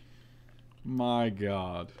 My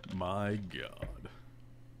god. My god.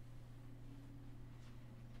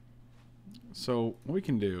 So, what we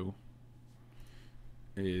can do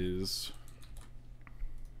is...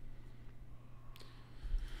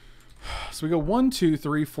 So we go 1, 2,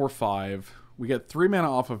 3, 4, 5. We get 3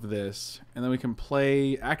 mana off of this, and then we can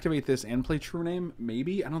activate this and play True Name.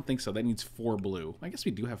 Maybe? I don't think so. That needs 4 blue. I guess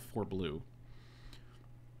we do have 4 blue.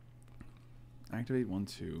 Activate 1,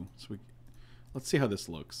 2. So let's see how this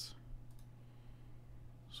looks.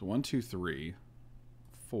 So 1, 2, 3,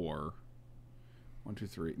 4. 1, 2,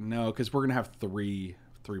 3. No, because we're gonna have three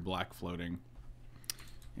black floating.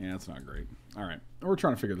 Yeah, that's not great. All right, we're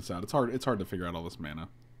trying to figure this out. It's hard. It's hard to figure out all this mana.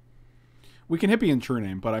 We can hippie and True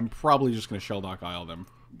Name, but I'm probably just gonna Shelldock Isle them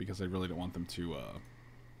because I really don't want them to.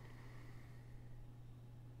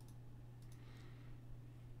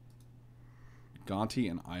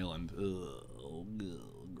 Gonti and Island. Ugh,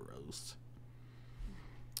 gross.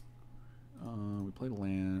 We played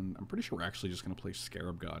land. I'm pretty sure we're actually just going to play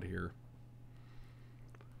Scarab God here.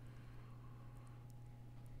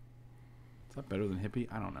 Is that better than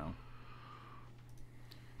Hippie? I don't know.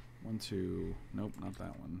 1, 2. Nope, not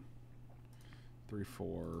that one. 3,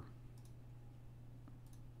 4.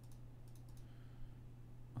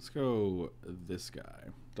 Let's go this guy.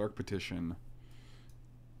 Dark Petition.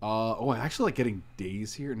 Oh, I actually like getting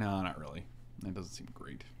Daze here. No, not really. That doesn't seem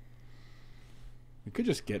great. We could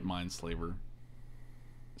just get Mindslaver.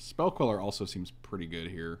 Spell Queller also seems pretty good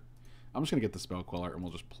here. I'm just going to get the Spell Queller and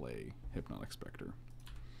we'll just play Hypnotic Spectre.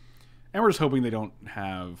 And we're just hoping they don't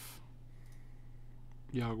have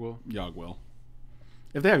Yogwell. Yogwell.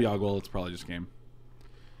 If they have Yogwell, it's probably just game.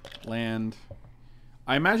 Land.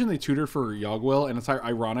 I imagine they tutored for Yogwell, and it's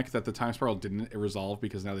ironic that the Time Spiral didn't resolve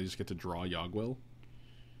because now they just get to draw Yogwell.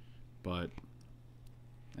 But,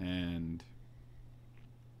 and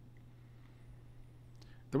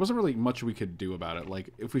there wasn't really much we could do about it. Like,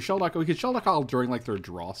 if we Shelldock, we could Shelldock all during, like, their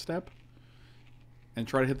draw step and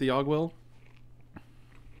try to hit the Yogwell.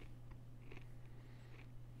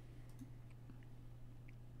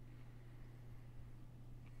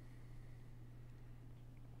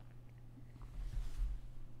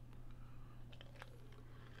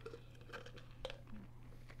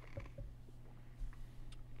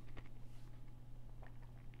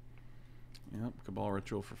 Yep, Cabal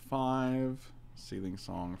Ritual for 5. Seething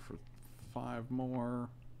Song for 5 more.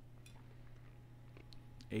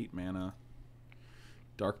 8 mana.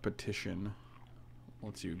 Dark Petition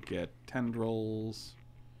lets you get Tendrils.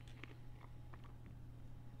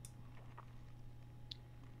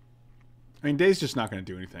 I mean, Daze just not going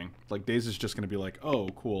to do anything. Like, Daze is just going to be like, oh,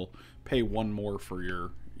 cool. Pay 1 more for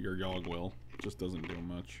your Yogwell. Just doesn't do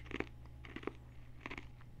much.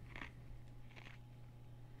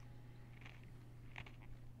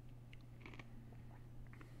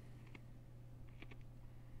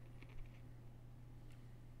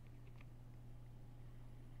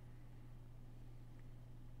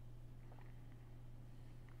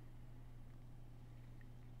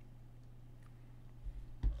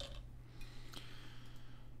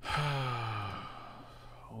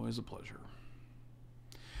 Always a pleasure.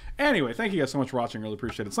 Anyway, thank you guys so much for watching. Really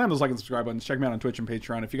appreciate it. Slam those like and subscribe buttons. Check me out on Twitch and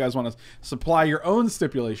Patreon. If you guys want to supply your own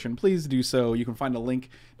stipulation, please do so. You can find a link,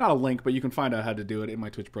 not a link, but you can find out how to do it in my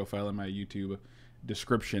Twitch profile and my YouTube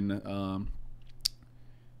description.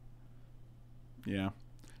 Yeah.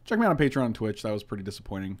 Check me out on Patreon and Twitch. That was pretty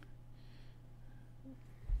disappointing.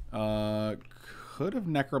 Could have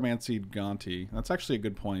necromancied Gonti. That's actually a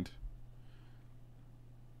good point.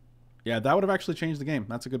 Yeah, that would have actually changed the game.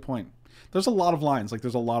 That's a good point. There's a lot of lines. Like,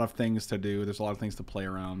 there's a lot of things to do. There's a lot of things to play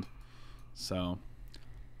around. So,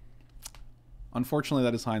 unfortunately,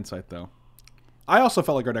 that is hindsight, though. I also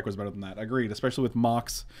felt like our deck was better than that. Agreed, especially with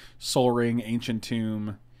Mox, Soul Ring, Ancient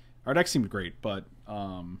Tomb. Our deck seemed great, but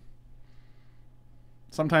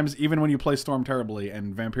sometimes even when you play Storm terribly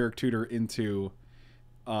and Vampiric Tutor into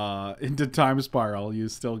Time Spiral, you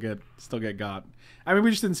still get got. I mean,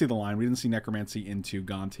 we just didn't see the line. We didn't see Necromancy into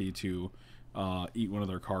Gonti to eat one of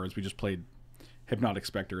their cards. We just played Hypnotic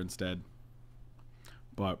Spectre instead.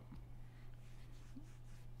 But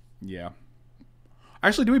yeah.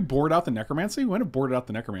 Actually, do we board out the Necromancy? We might have boarded out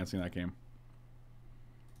the Necromancy in that game.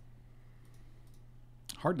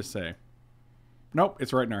 Hard to say. Nope,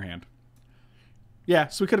 it's right in our hand. Yeah,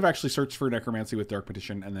 so we could have actually searched for Necromancy with Dark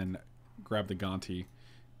Petition and then grabbed the Gonti,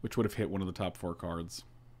 which would have hit one of the top 4 cards.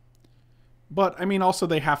 But, I mean, also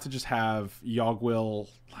they have to just have Yogwell.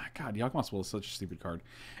 God, Yawgmoth's Will is such a stupid card.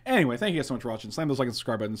 Anyway, thank you guys so much for watching. Slam those like and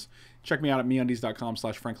subscribe buttons. Check me out at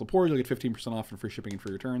meundies.com/FrankLepore. You'll get 15% off and free shipping and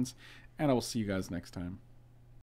free returns. And I will see you guys next time.